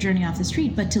start your journey off the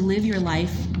street, but to live your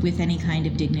life with any kind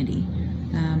of dignity.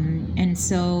 And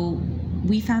so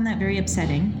we found that very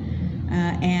upsetting,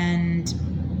 and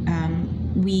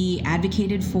we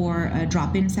advocated for a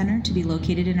drop-in center to be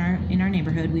located in our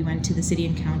neighborhood. We went to the city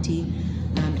and county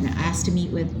and asked to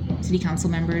meet with city council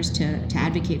members to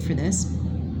advocate for this.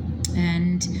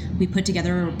 And we put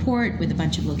together a report with a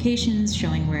bunch of locations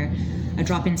showing where a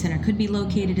drop-in center could be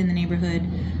located in the neighborhood.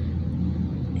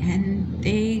 and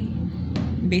they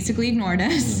basically ignored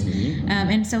us.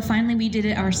 And so finally we did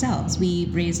it ourselves. We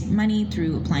raised money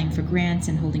through applying for grants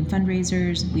and holding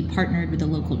fundraisers. We partnered with a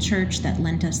local church that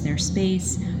lent us their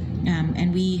space.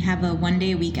 And we have a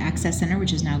 1-day-a-week access center,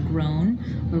 which has now grown,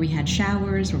 where we had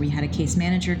showers, where we had a case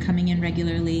manager coming in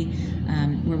regularly,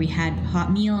 where we had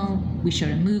hot meal, we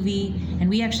showed a movie, and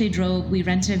we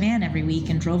rented a van every week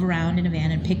and drove around in a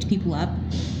van and picked people up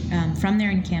from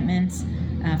their encampments,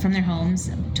 from their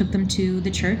homes, took them to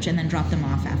the church, and then dropped them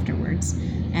off afterwards.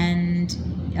 And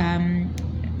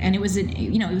it was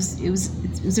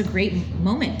a great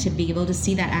moment to be able to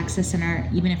see that access center,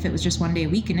 even if it was just 1 day a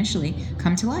week initially,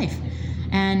 come to life.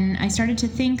 And I started to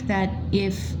think that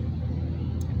if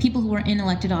people who were in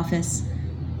elected office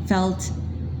felt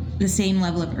the same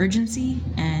level of urgency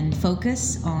and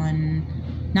focus on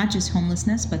not just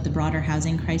homelessness, but the broader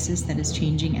housing crisis that is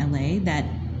changing LA, that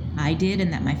I did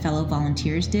and that my fellow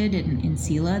volunteers did in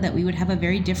SELA, that we would have a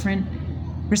very different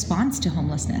response to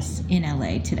homelessness in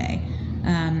LA today.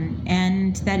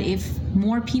 And that if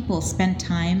more people spent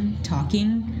time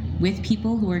talking with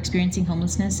people who are experiencing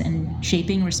homelessness and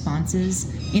shaping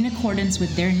responses in accordance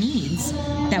with their needs,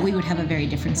 that we would have a very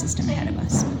different system ahead of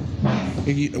us.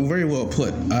 Very well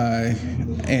put.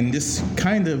 And this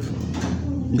kind of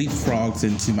leapfrogs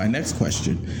into my next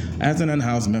question. As an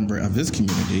unhoused member of this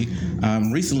community,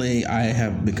 recently I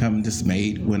have become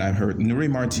dismayed when I heard Nury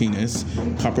Martinez,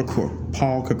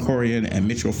 Paul Krikorian, and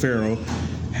Mitchell Farrell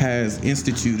has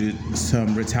instituted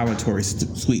some retaliatory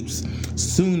sweeps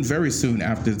very soon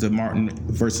after the Martin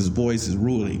versus Boise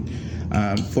ruling.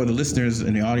 For the listeners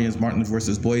in the audience, Martin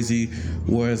versus Boise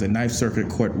was a Ninth Circuit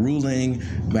Court ruling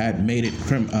that made it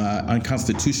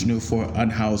unconstitutional for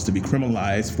unhoused to be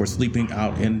criminalized for sleeping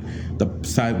out in the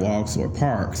sidewalks or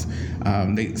parks.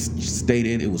 They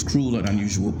stated it was cruel and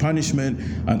unusual punishment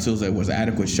until there was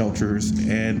adequate shelters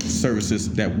and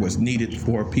services that was needed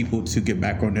for people to get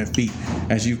back on their feet.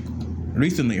 As you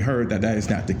recently heard, that is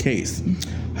not the case.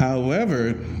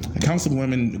 However,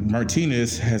 Councilwoman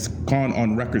Martinez has gone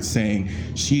on record saying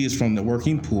she is from the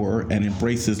working poor and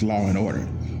embraces law and order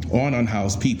on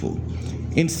unhoused people,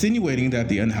 insinuating that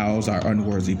the unhoused are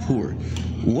unworthy poor.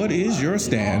 What is your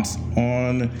stance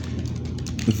on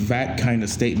that kind of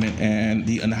statement and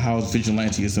the unhoused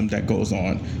vigilantism that goes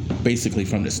on basically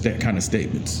from this kind of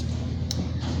statements?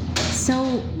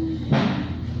 So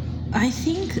I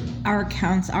think our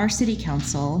city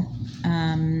council,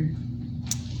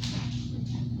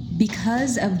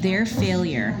 because of their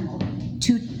failure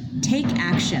to take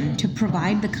action to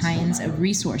provide the kinds of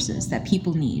resources that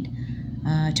people need,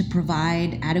 to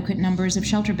provide adequate numbers of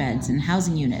shelter beds and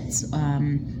housing units,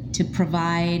 to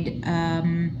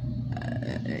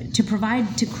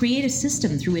create a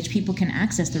system through which people can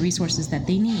access the resources that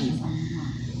they need.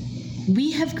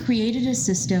 We have created a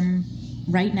system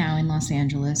right now in Los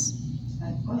Angeles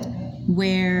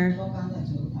where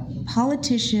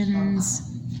politicians,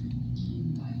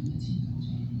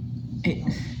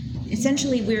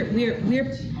 essentially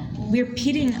we're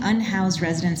pitting unhoused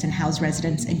residents and housed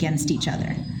residents against each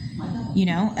other,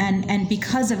 and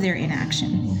because of their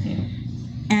inaction.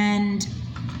 And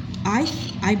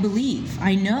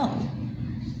I know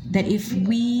that if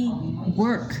we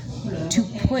work to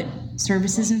put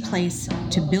services in place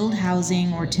to build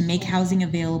housing or to make housing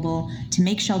available, to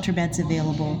make shelter beds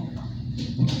available,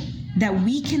 that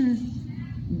we can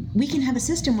have a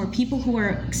system where people who are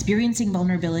experiencing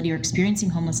vulnerability or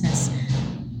experiencing homelessness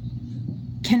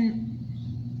can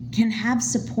have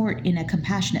support in a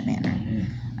compassionate manner.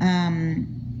 And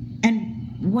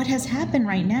what has happened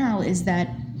right now is that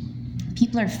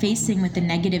people are facing the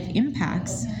negative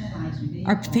impacts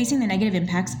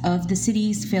of the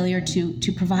city's failure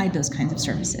to provide those kinds of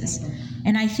services.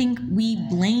 And I think we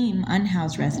blame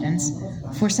unhoused residents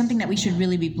for something that we should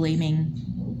really be blaming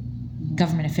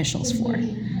government officials for.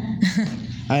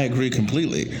 I agree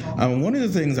completely. One of the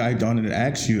things I wanted to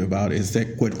ask you about is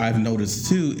that what I've noticed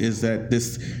too is that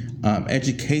this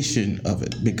education of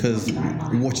it,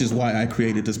 which is why I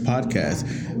created this podcast,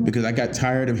 because I got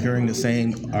tired of hearing the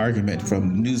same argument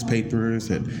from newspapers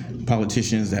and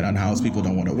politicians that unhoused people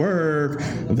don't want to work,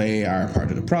 they are part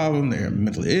of the problem, they're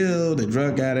mentally ill, they're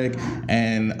drug addict,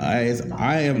 and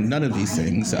I am none of these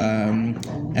things.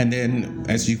 And then,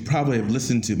 as you probably have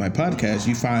listened to my podcast,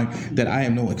 you find that I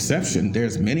am no exception.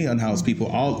 There's many unhoused people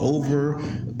all over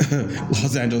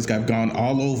Los Angeles, I've gone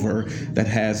all over, that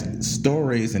has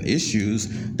stories and issues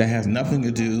that has nothing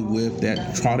to do with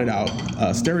that trotted out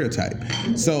stereotype.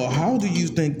 So how do you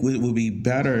think it would be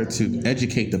better to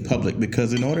educate the public?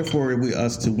 Because in order for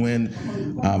us to win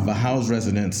the housed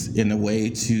residents in a way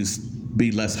to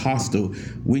be less hostile,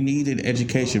 we need an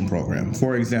education program.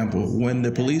 For example, when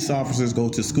the police officers go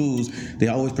to schools, they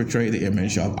always portray the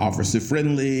image of officer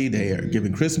friendly, they are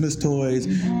giving Christmas toys,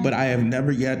 but I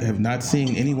have not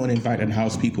seen anyone invite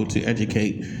unhoused people to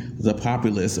educate the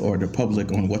populace or the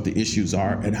public on what the issues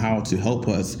are and how to help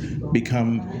us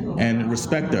become and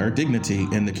respect our dignity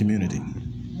in the community.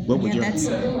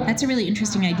 That's a really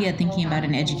interesting idea, thinking about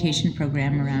an education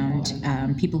program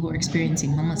around people who are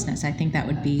experiencing homelessness. I think that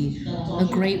would be a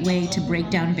great way to break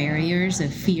down barriers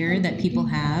of fear that people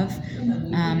have.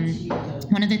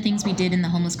 One of the things we did in the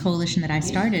Homeless Coalition that I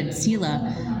started,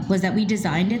 SELA, was that we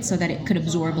designed it so that it could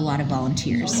absorb a lot of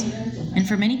volunteers. And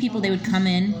for many people, they would come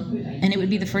in, and it would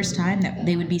be the first time that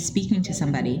they would be speaking to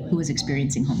somebody who was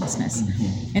experiencing homelessness.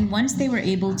 And once they were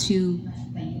able to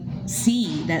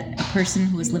see that a person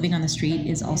who is living on the street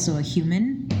is also a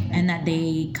human, and that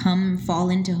they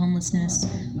fall into homelessness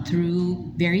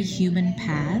through very human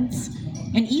paths,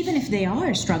 and even if they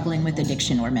are struggling with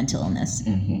addiction or mental illness,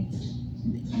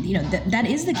 that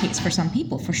is the case for some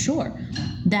people, for sure,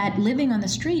 that living on the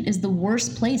street is the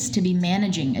worst place to be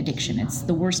managing addiction. It's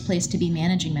the worst place to be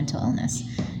managing mental illness.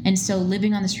 And so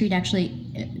living on the street actually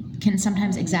can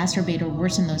sometimes exacerbate or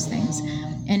worsen those things.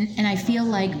 And I feel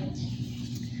like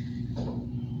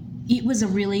it was a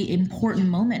really important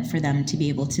moment for them to be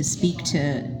able to speak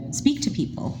to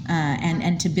people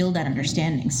and to build that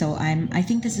understanding. So I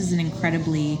think this is an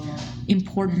incredibly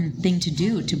important thing to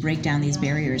do, to break down these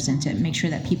barriers and to make sure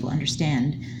that people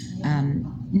understand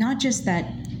not just that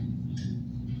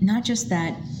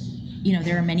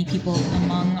there are many people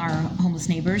among our homeless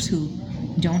neighbors who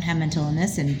don't have mental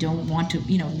illness and don't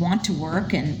want to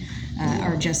work and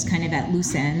are just kind of at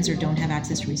loose ends or don't have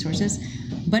access to resources,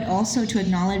 but also to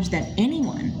acknowledge that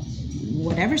anyone,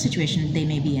 whatever situation they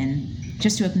may be in,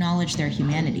 just to acknowledge their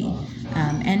humanity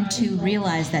and to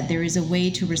realize that there is a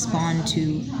way to respond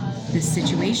to this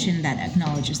situation that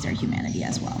acknowledges their humanity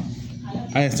as well.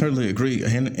 I certainly agree.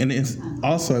 And it's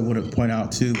also, I want to point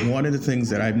out, too, one of the things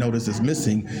that I've noticed is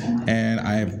missing and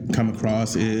I've come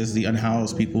across is the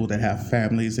unhoused people that have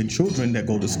families and children that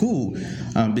go to school.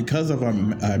 Because of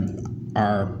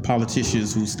our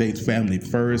politicians who state family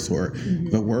first, or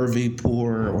the worthy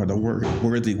poor, or the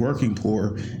worthy working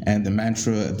poor, and the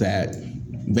mantra that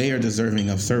they are deserving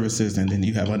of services, and then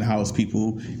you have unhoused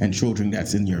people and children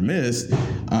that's in your midst,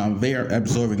 they are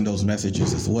absorbing those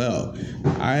messages as well.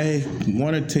 I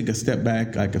want to take a step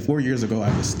back. Like 4 years ago,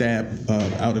 I was stabbed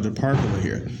out of the park over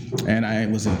here, and I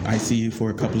was in ICU for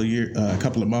a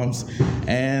couple of months,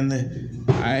 and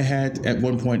I had, at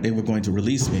one point, they were going to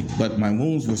release me, but my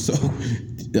wounds were so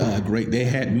great. They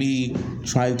had me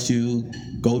try to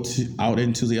go out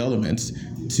into the elements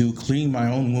to clean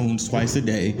my own wounds twice a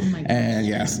day. And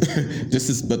yes, this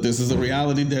is a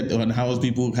reality that unhoused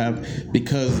people have,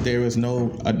 because there is no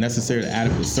necessary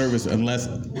adequate service unless,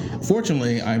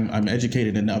 fortunately, I'm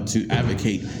educated enough to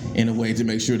advocate in a way to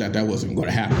make sure that wasn't going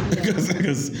to happen.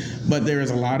 But there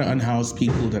is a lot of unhoused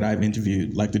people that I've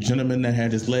interviewed, like the gentleman that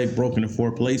had his leg broken in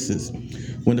 4 places.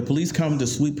 When the police come to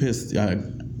sweep his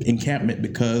encampment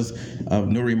because of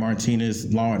Nuri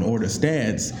Martinez's law and order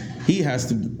stance, he has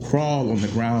to crawl on the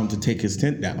ground to take his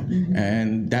tent down,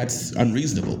 and that's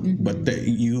unreasonable. But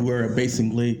you were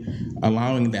basically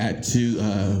allowing that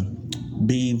to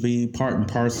be the part and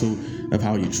parcel of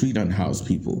how you treat unhoused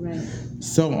people. Right.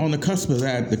 So on the cusp of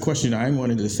that, the question I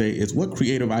wanted to say is, what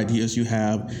creative ideas you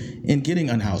have in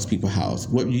getting unhoused people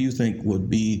housed? What do you think would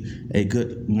be a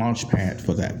good launch pad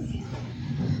for that?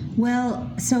 Well,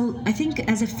 so I think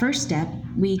as a first step,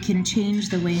 we can change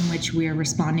the way in which we're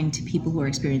responding to people who are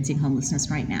experiencing homelessness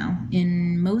right now.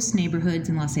 In most neighborhoods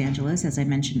in Los Angeles, as I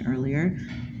mentioned earlier,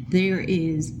 there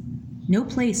is no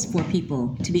place for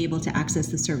people to be able to access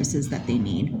the services that they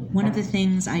need. One of the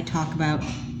things I talk about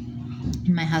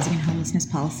in my housing and homelessness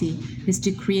policy is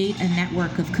to create a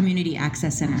network of community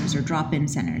access centers or drop-in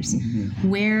centers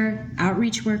where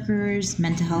outreach workers,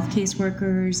 mental health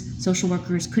caseworkers, social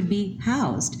workers could be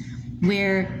housed,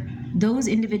 where those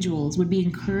individuals would be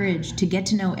encouraged to get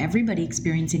to know everybody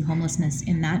experiencing homelessness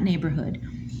in that neighborhood,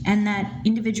 and that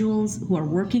individuals who are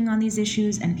working on these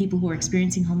issues and people who are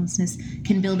experiencing homelessness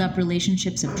can build up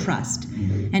relationships of trust.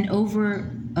 And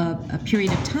over a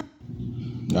period of time...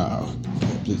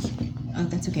 Please. Oh,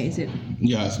 that's okay. Is it?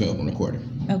 Yeah, it's going on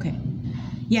recording. Okay.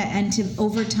 Yeah, and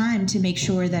over time to make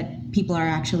sure that people are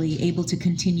actually able to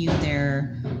continue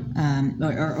their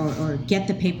or get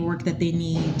the paperwork that they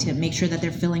need, to make sure that they're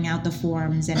filling out the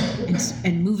forms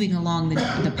and moving along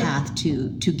the path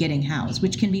to getting housed,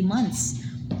 which can be months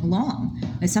long.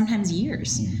 sometimes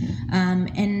years.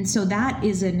 And so that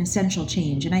is an essential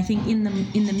change. And I think in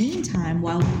the meantime,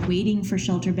 while we're waiting for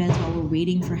shelter beds, while we're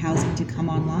waiting for housing to come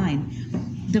online,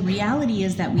 the reality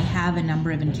is that we have a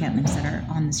number of encampments that are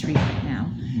on the street right now.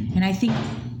 And I think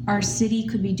our city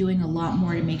could be doing a lot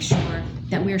more to make sure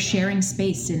that we're sharing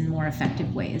space in more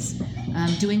effective ways.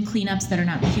 Doing cleanups that are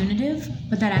not punitive,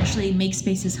 but that actually make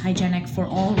spaces hygienic for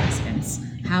all residents,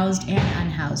 housed and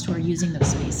unhoused, who are using those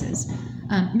spaces.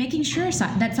 Making sure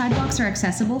that sidewalks are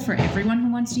accessible for everyone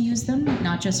who wants to use them,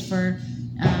 not just for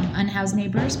unhoused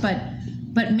neighbors, but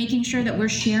making sure that we're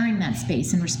sharing that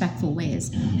space in respectful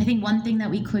ways. I think one thing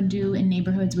that we could do in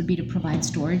neighborhoods would be to provide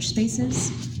storage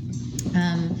spaces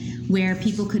where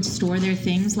people could store their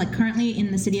things. Like currently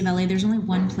in the city of LA, there's only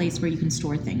one place where you can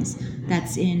store things.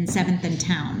 That's in 7th and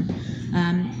Town,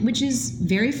 which is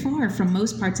very far from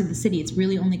most parts of the city. It's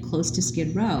really only close to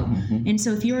Skid Row. And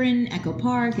so if you're in Echo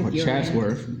Park, if you're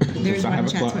Chatsworth, there's one in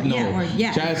Chatsworth.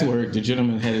 Chatsworth, the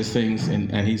gentleman had his things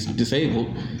and he's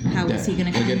disabled. How is he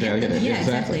going to come? I get that. Yeah,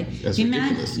 exactly. That's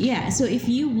ridiculous. Yeah, so if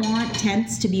you want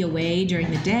tents to be away during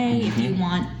the day, if you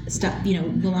want stuff,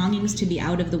 belongings to be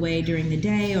out of the way during the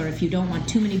day, or if you don't want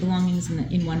too many belongings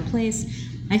in one place,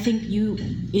 I think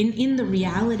in the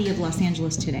reality of Los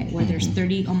Angeles today, where there's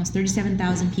almost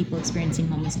 37,000 people experiencing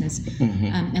homelessness,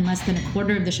 and less than a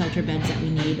quarter of the shelter beds that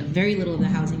we need, very little of the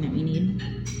housing that we need,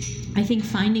 I think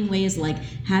finding ways like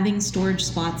having storage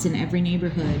spots in every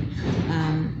neighborhood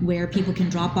where people can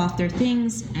drop off their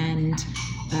things and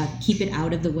keep it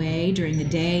out of the way during the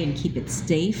day and keep it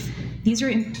safe. These are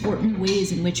important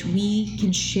ways in which we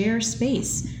can share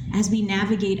space as we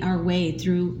navigate our way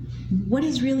through what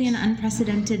is really an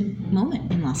unprecedented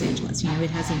moment in Los Angeles.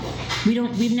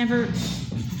 We've never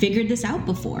figured this out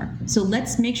before. So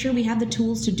let's make sure we have the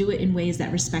tools to do it in ways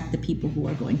that respect the people who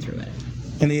are going through it.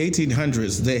 In the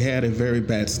 1800s, they had a very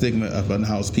bad stigma of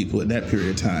unhoused people in that period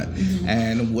of time.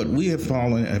 And what we have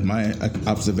followed, at my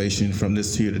observation from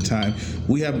this period of time,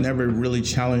 we have never really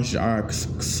challenged our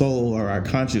soul or our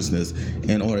consciousness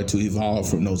in order to evolve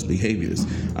from those behaviors.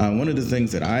 One of the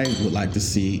things that I would like to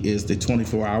see is the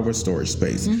 24-hour storage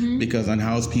space, because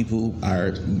unhoused people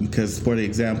because for the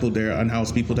example, there are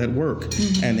unhoused people that work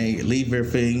and they leave their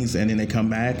things and then they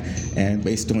come back, and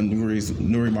based on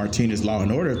Nuri Martinez Law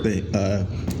and Order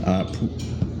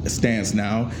stance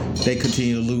now, they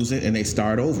continue to lose it and they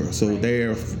start over. So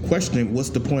they're questioning what's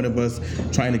the point of us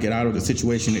trying to get out of the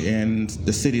situation and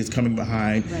the city is coming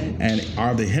behind, and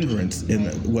are the hindrance in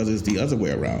whether it's the other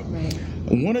way around.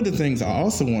 One of the things I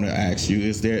also want to ask you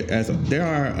is there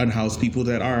are unhoused people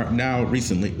that are now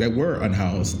recently that were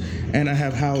unhoused and I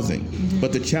have housing,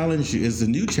 but the challenge is the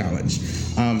new challenge.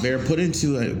 They're put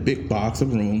into a big box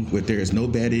of room where there is no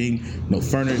bedding, no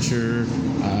furniture,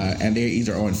 and they're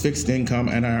either on fixed income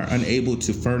and are unable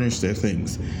to furnish their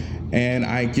things. And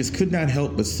I just could not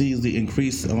help but see the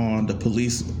increase on the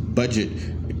police budget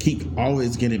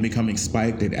becoming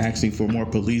spiked and asking for more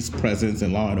police presence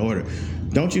and law and order.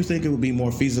 Don't you think it would be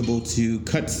more feasible to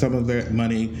cut some of that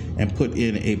money and put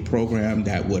in a program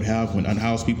that would have, when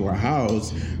unhoused people are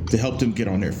housed, to help them get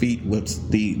on their feet with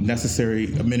the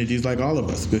necessary amenities like all of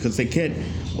us? Because they can't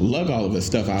lug all of this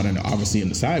stuff out and obviously in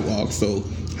the sidewalk, so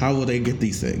how will they get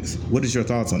these things? What is your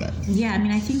thoughts on that? Yeah,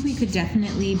 I think we could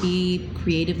definitely be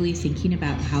creatively thinking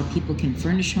about how people can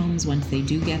furnish homes once they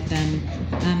do get them.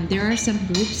 There are some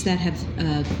groups that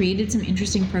have created some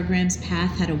interesting programs.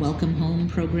 PATH had a Welcome Home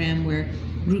program where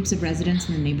groups of residents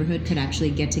in the neighborhood could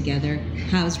actually get together,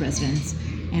 house residents,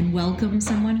 and welcome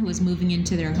someone who was moving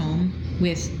into their home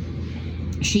with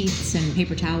sheets and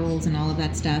paper towels and all of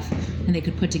that stuff, and they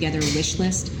could put together a wish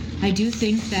list. I do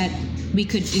think that we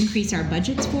could increase our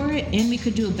budgets for it, and we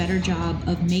could do a better job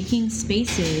of making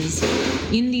spaces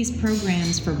in these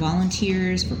programs for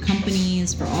volunteers, for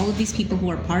companies, for all of these people who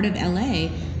are part of LA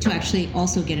to actually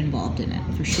also get involved in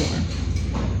it, for sure.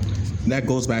 That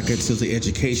goes back into the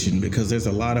education, because there's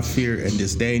a lot of fear and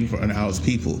disdain for unhoused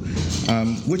people,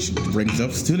 which brings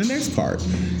us to the next part.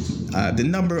 The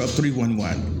number of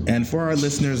 311. And for our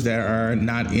listeners that are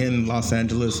not in Los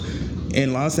Angeles,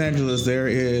 there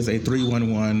is a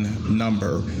 311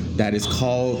 number that is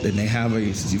called, and they have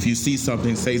if you see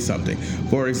something, say something.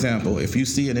 For example, if you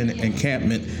see an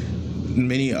encampment,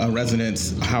 many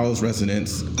house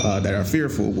residents that are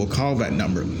fearful will call that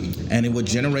number, and it will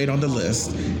generate on the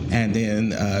list, and then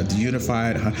the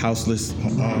Unified Houseless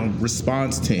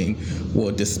Response Team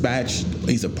will dispatch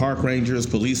either park rangers,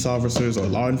 police officers, or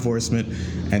law enforcement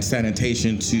and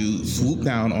sanitation to swoop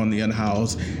down on the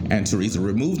unhoused and to either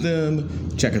remove them,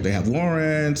 check if they have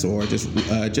warrants, or just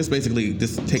basically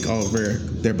just take all of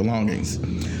their belongings.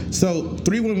 So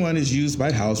 311 is used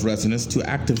by house residents to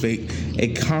activate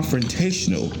a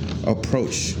confrontational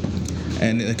approach.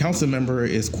 And the council member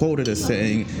is quoted as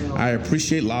saying, "I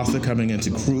appreciate LAHSA coming into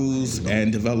crews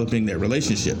and developing their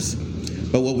relationships.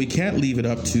 But what we can't leave it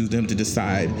up to them to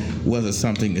decide whether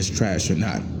something is trash or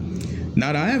not."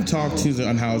 Now, I have talked to the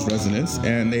unhoused residents,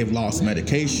 and they've lost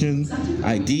medication,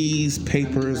 IDs,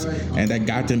 papers, and that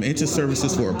got them into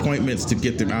services for appointments to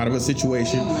get them out of a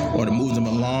situation or to move them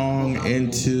along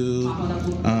into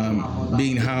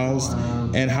being housed.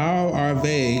 And how are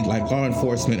they, like law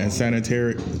enforcement and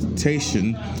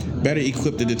sanitation, better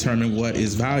equipped to determine what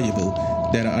is valuable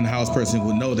that an unhoused person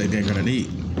would know that they're going to need?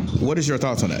 What is your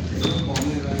thoughts on that?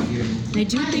 I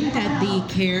do think that the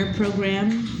CARE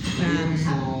program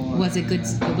was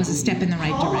a step in the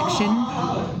right direction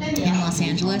in Los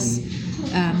Angeles,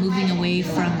 moving away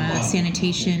from a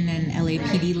sanitation and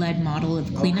LAPD-led model of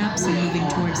cleanups and moving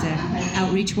towards an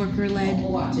outreach worker-led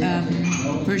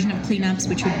version of cleanups,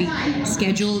 which would be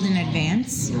scheduled in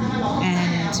advance.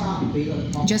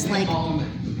 And just like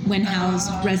when housed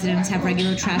residents have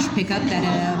regular trash pickup,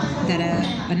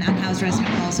 an unhoused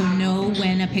resident will also know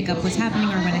when a pickup was happening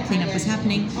or when a cleanup was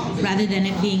happening, rather than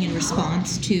it being in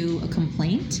response to a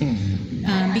complaint.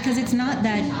 Because it's not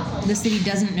that the city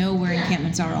doesn't know where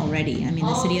encampments are already. I mean,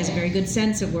 the city has a very good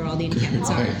sense of where all the encampments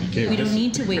are. We don't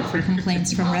need to wait for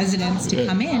complaints from residents to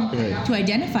come in to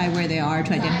identify where they are,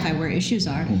 to identify where issues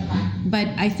are. But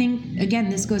I think, again,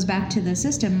 this goes back to the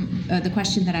system, the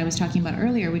question that I was talking about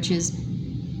earlier, which is,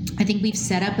 I think we've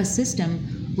set up a system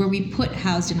where we put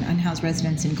housed and unhoused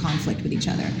residents in conflict with each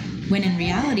other, when in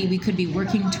reality we could be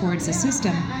working towards a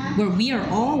system where we are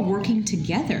all working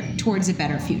together towards a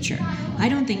better future. I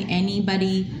don't think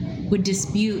anybody would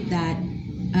dispute that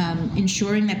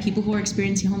ensuring that people who are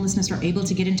experiencing homelessness are able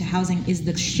to get into housing is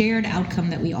the shared outcome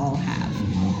that we all have.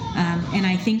 And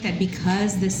I think that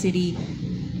because the city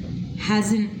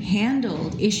hasn't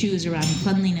handled issues around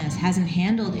cleanliness, hasn't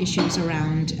handled issues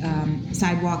around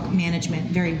sidewalk management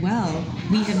very well,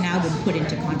 we have now been put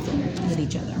into conflict with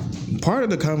each other. Part of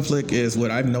the conflict is what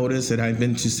I've noticed, and I've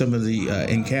been to some of the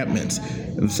encampments,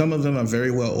 and some of them are very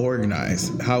well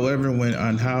organized. However, when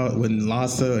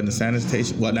LAHSA and the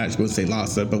sanitation, well, not going to say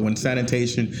LAHSA, but when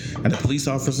sanitation and the police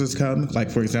officers come, like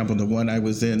for example, the one I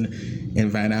was in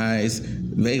Van Nuys,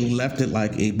 they left it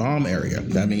like a bomb area.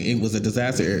 I mean, it was a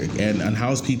disaster area, and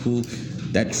unhoused people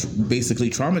that basically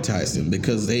traumatized them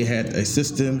because they had a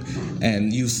system,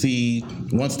 and you see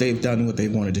once they've done what they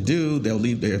wanted to do, they'll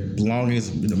leave their belongings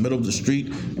in the middle of the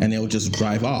street and they'll just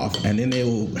drive off, and then they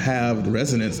will have the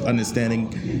residents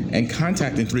understanding and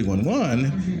contacting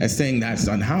 311 as saying that's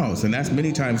unhoused, and that's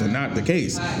many times are not the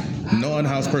case. No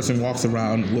unhoused person walks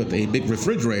around with a big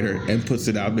refrigerator and puts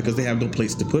it out because they have no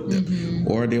place to put them,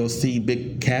 or they'll see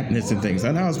big cabinets and things.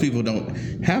 Unhoused people don't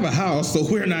have a house, so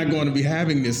we're not going to be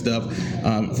having this stuff.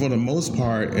 For the most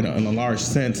part, in a large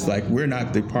sense, like we're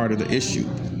not the part of the issue.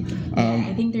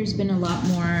 I think there's been a lot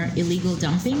more illegal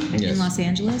dumping in Los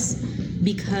Angeles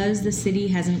because the city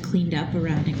hasn't cleaned up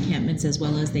around encampments as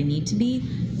well as they need to be.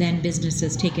 Then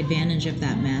businesses take advantage of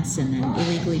that mess and then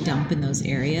illegally dump in those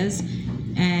areas,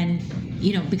 and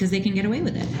because they can get away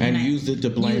with it and use it to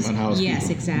blame unhoused people. Yes,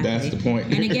 exactly. That's the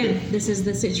point. And again, this is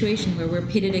the situation where we're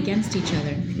pitted against each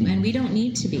other, and we don't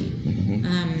need to be.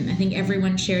 I think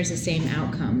everyone shares the same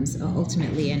outcomes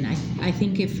ultimately, and I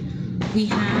think if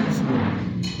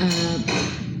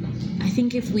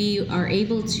we are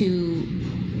able to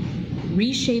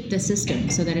reshape the system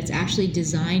so that it's actually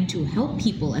designed to help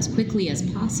people as quickly as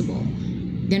possible,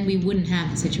 then we wouldn't have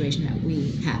the situation that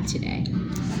we have today.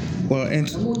 Well,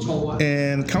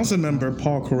 and Council Member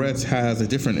Paul Koretz has a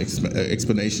different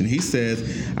explanation. He says,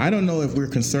 "I don't know if we're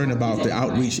concerned about the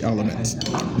outreach element."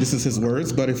 This is his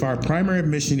words, "but if our primary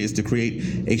mission is to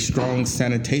create a strong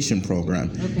sanitation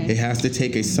program, it has to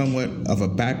take a somewhat of a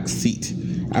back seat.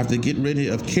 After getting rid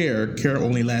of CARE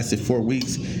only lasted 4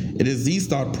 weeks. It is these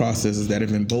thought processes that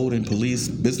have emboldened police,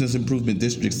 business improvement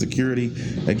district security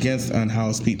against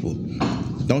unhoused people.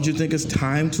 Don't you think it's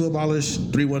time to abolish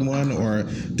 311, or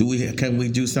can we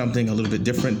do something a little bit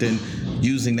different than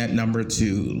using that number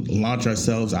to launch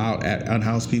ourselves out at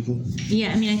unhoused people?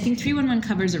 Yeah, I mean, I think 311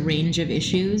 covers a range of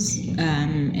issues,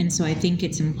 and so I think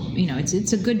it's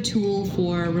a good tool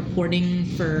for reporting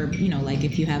for, like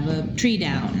if you have a tree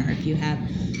down or if you have,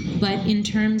 but in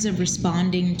terms of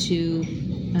responding to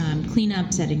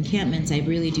cleanups at encampments, I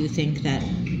really do think that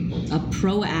a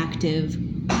proactive,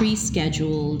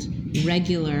 pre-scheduled,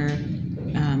 regular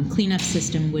cleanup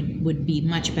system would be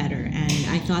much better, and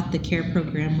I thought the CARE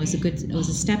program was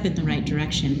a step in the right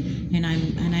direction, and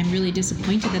I'm really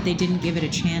disappointed that they didn't give it a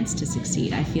chance to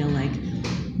succeed. I feel like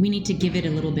we need to give it a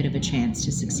little bit of a chance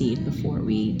to succeed before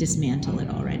we dismantle it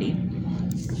already.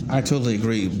 I totally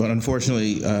agree, but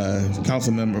unfortunately,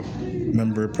 Council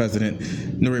Member President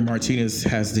Nury Martinez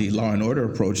has the law and order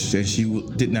approach, and she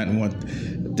did not want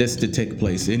this to take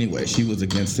place anyway. She was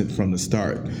against it from the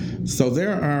start. So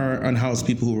there are unhoused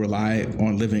people who rely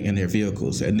on living in their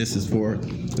vehicles, and this is for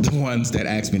the ones that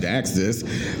asked me to ask this,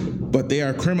 but they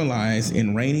are criminalized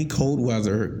in rainy, cold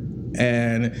weather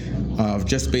and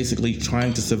just basically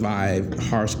trying to survive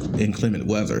harsh, inclement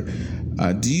weather.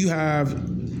 Do you have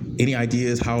any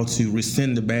ideas how to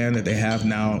rescind the ban that they have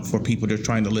now for people that are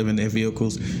trying to live in their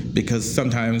vehicles? Because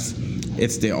sometimes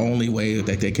it's the only way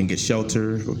that they can get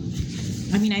shelter.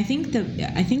 I mean, I think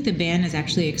the ban has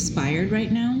actually expired right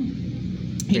now.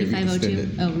 8502.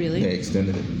 Oh, really? They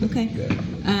extended it. Okay. Yeah.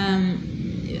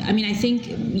 I mean, I think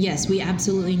yes, we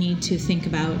absolutely need to think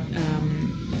about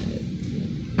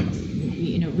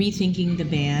rethinking the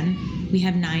ban. We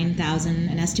have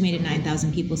an estimated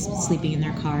 9,000 people sleeping in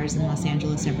their cars in Los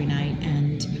Angeles every night,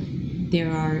 and there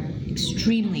are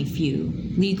extremely few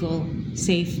legal,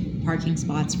 safe parking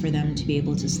spots for them to be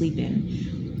able to sleep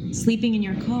in. Sleeping in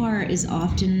your car is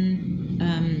often,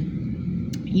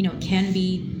 can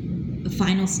be the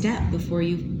final step before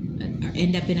you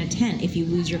end up in a tent. If you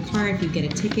lose your car, if you get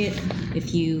a ticket,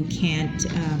 if you can't,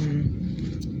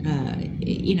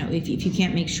 if you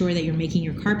can't make sure that you're making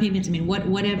your car payments, I mean,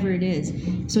 whatever it is.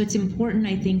 So it's important,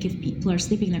 I think, if people are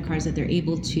sleeping in their cars, that they're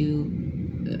able to,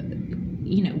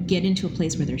 get into a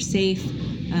place where they're safe,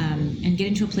 and get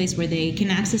into a place where they can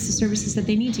access the services that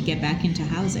they need to get back into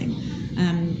housing.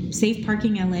 Safe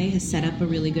Parking LA has set up a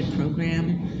really good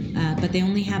program, but they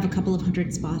only have a couple of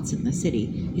hundred spots in the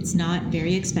city. It's not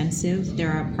very expensive.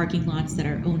 There are parking lots that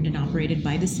are owned and operated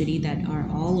by the city that are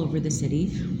all over the city.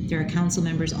 There are council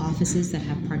members' offices that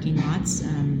have parking lots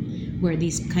where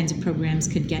these kinds of programs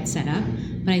could get set up.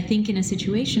 But I think in a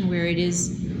situation where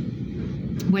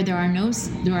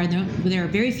there are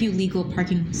very few legal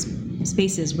parking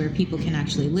spaces where people can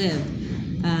actually live,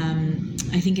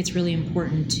 I think it's really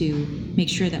important to make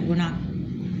sure that we're not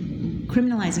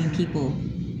criminalizing people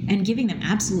and giving them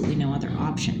absolutely no other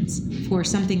options for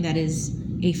something that is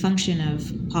a function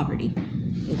of poverty.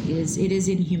 It is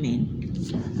inhumane.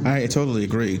 I totally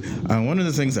agree. One of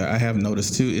the things that I have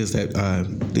noticed too is that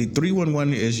the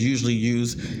 311 is usually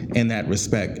used in that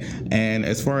respect. And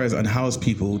as far as unhoused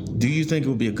people, do you think it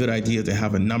would be a good idea to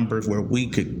have a number where we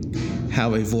could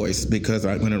have a voice? Because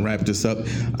I'm going to wrap this up.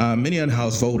 Many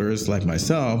unhoused voters like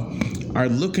myself are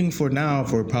looking for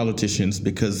politicians,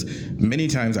 because many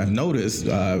times I've noticed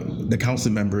the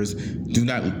council members do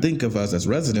not think of us as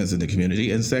residents in the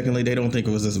community, and secondly, they don't think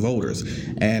of us as voters.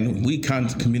 And we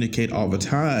can't communicate all the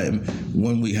time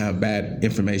when we have bad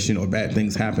information or bad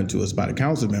things happen to us by the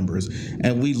council members,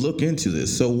 and we look into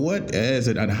this. So what, as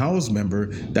an unhoused member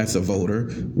that's a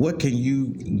voter, what can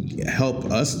you help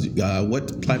us?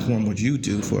 What platform would you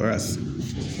do for us?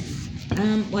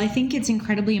 Well, I think it's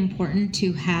incredibly important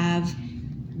to have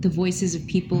the voices of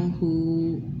people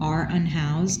who are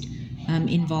unhoused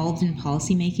involved in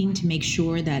policymaking to make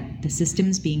sure that the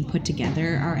systems being put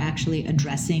together are actually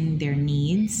addressing their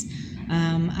needs.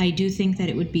 I do think that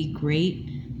it would be great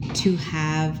to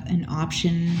have an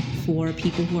option for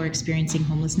people who are experiencing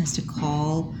homelessness to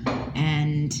call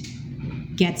and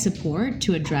get support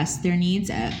to address their needs.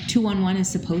 211 is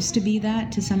supposed to be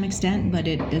that to some extent, but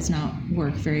it does not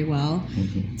work very well.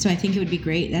 Mm-hmm. So I think it would be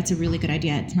great. That's a really good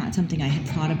idea. It's not something I had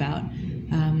thought about.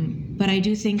 But I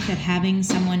do think that having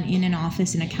someone in an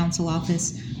office, in a council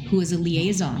office, who is a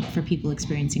liaison for people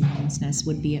experiencing homelessness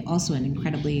would be also an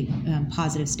incredibly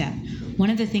positive step. One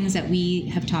of the things that we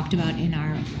have talked about in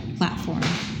our platform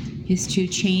is to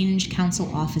change council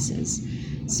offices.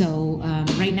 So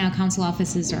right now, council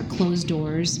offices are closed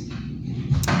doors.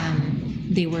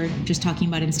 They were just talking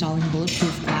about installing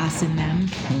bulletproof glass in them.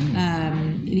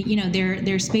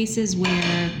 They're spaces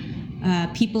where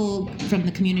people from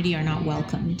the community are not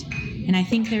welcomed. And I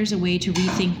think there's a way to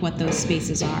rethink what those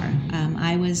spaces are.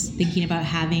 I was thinking about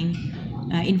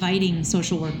inviting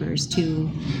social workers to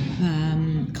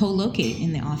co-locate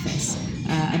in the office.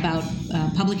 about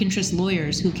public interest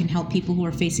lawyers who can help people who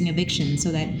are facing eviction,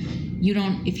 so that you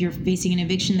don't, if you're facing an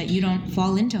eviction, that you don't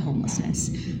fall into homelessness.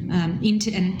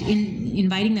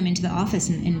 Inviting them into the office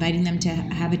and inviting them to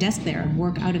have a desk there and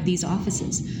work out of these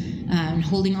offices, and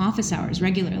holding office hours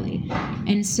regularly.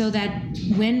 And so that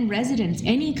when residents,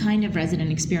 any kind of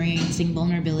resident experiencing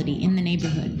vulnerability in the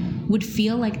neighborhood, would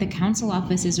feel like the council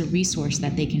office is a resource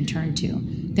that they can turn to,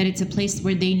 that it's a place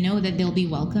where they know that they'll be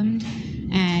welcomed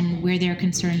and where their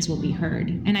concerns will be heard.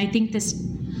 And I think this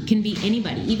can be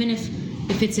anybody, even if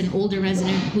it's an older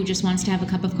resident who just wants to have a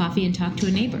cup of coffee and talk to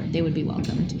a neighbor, they would be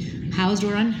welcomed, housed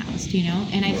or unhoused,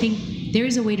 And I think there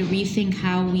is a way to rethink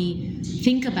how we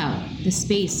think about the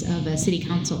space of a city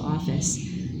council office,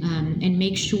 and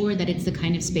make sure that it's the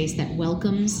kind of space that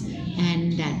welcomes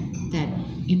and that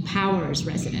empowers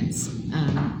residents,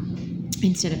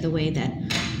 instead of the way that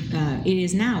it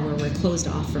is now, where we're closed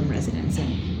off from residents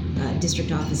and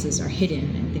district offices are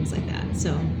hidden and things like that.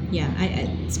 So yeah,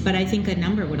 but I think a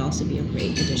number would also be a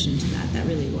great addition to that. That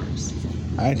really works.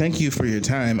 I thank you for your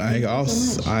time.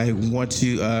 I want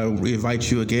to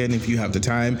invite you again if you have the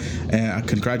time.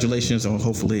 Congratulations on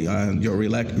hopefully your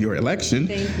election.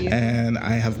 Thank you. And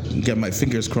I have got my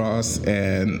fingers crossed.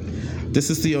 And this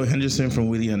is Theo Henderson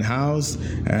from Wheelie and House,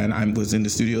 and I was in the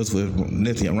studios with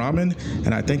Nithya Raman.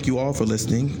 And I thank you all for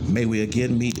listening. May we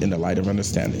again meet in the light of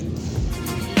understanding.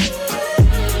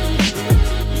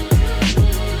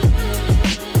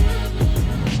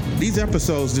 These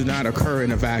episodes do not occur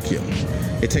in a vacuum.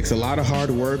 It takes a lot of hard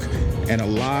work and a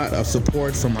lot of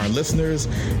support from our listeners,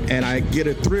 and I get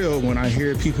a thrill when I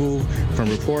hear people from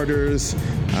reporters,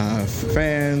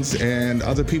 fans, and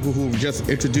other people who were just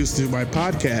introduced to my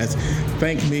podcast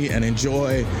thank me and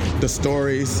enjoy the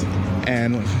stories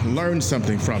and learn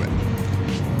something from it.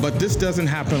 But this doesn't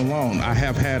happen alone. I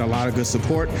have had a lot of good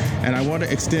support, and I want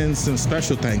to extend some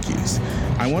special thank yous.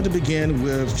 I want to begin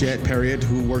with Jed Perriott,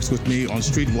 who works with me on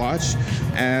Street Watch,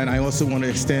 and I also want to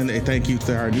extend a thank you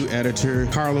to our new editor,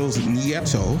 Carlos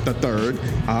Nieto III.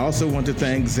 I also want to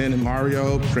thank Zen and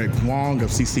Mario, Craig Wong of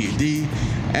CCD,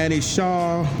 Annie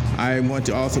Shaw. I want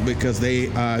to also, because they,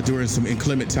 during some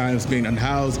inclement times being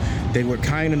unhoused, they were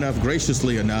kind enough,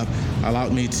 graciously enough,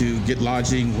 allowed me to get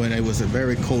lodging when it was a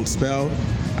very cold spell.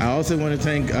 I also want to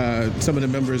thank some of the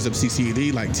members of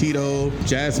CCD, like Tito,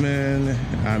 Jasmine.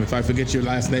 If I forget your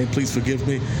last name, please forgive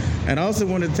me. And I also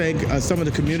want to thank some of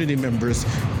the community members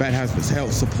that have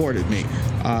helped supported me.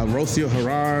 Rocio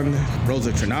Haran,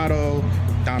 Rosa Trinado,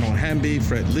 Donald Hamby,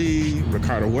 Fred Lee,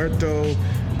 Ricardo Huerto.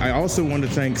 I also want to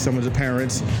thank some of the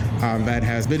parents that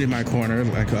has been in my corner,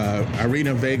 like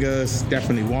Irina Vega,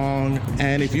 Stephanie Wong.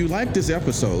 And if you like these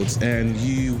episodes and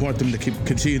you want them to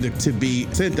continue to be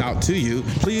sent out to you,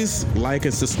 please like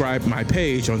and subscribe my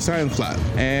page on SoundCloud.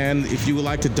 And if you would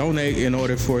like to donate in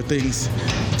order for things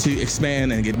to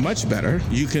expand and get much better,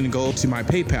 you can go to my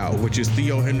PayPal, which is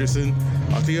Theodore Henderson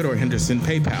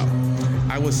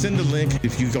PayPal. I will send the link.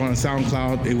 If you go on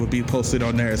SoundCloud, it will be posted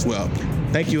on there as well.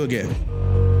 Thank you again.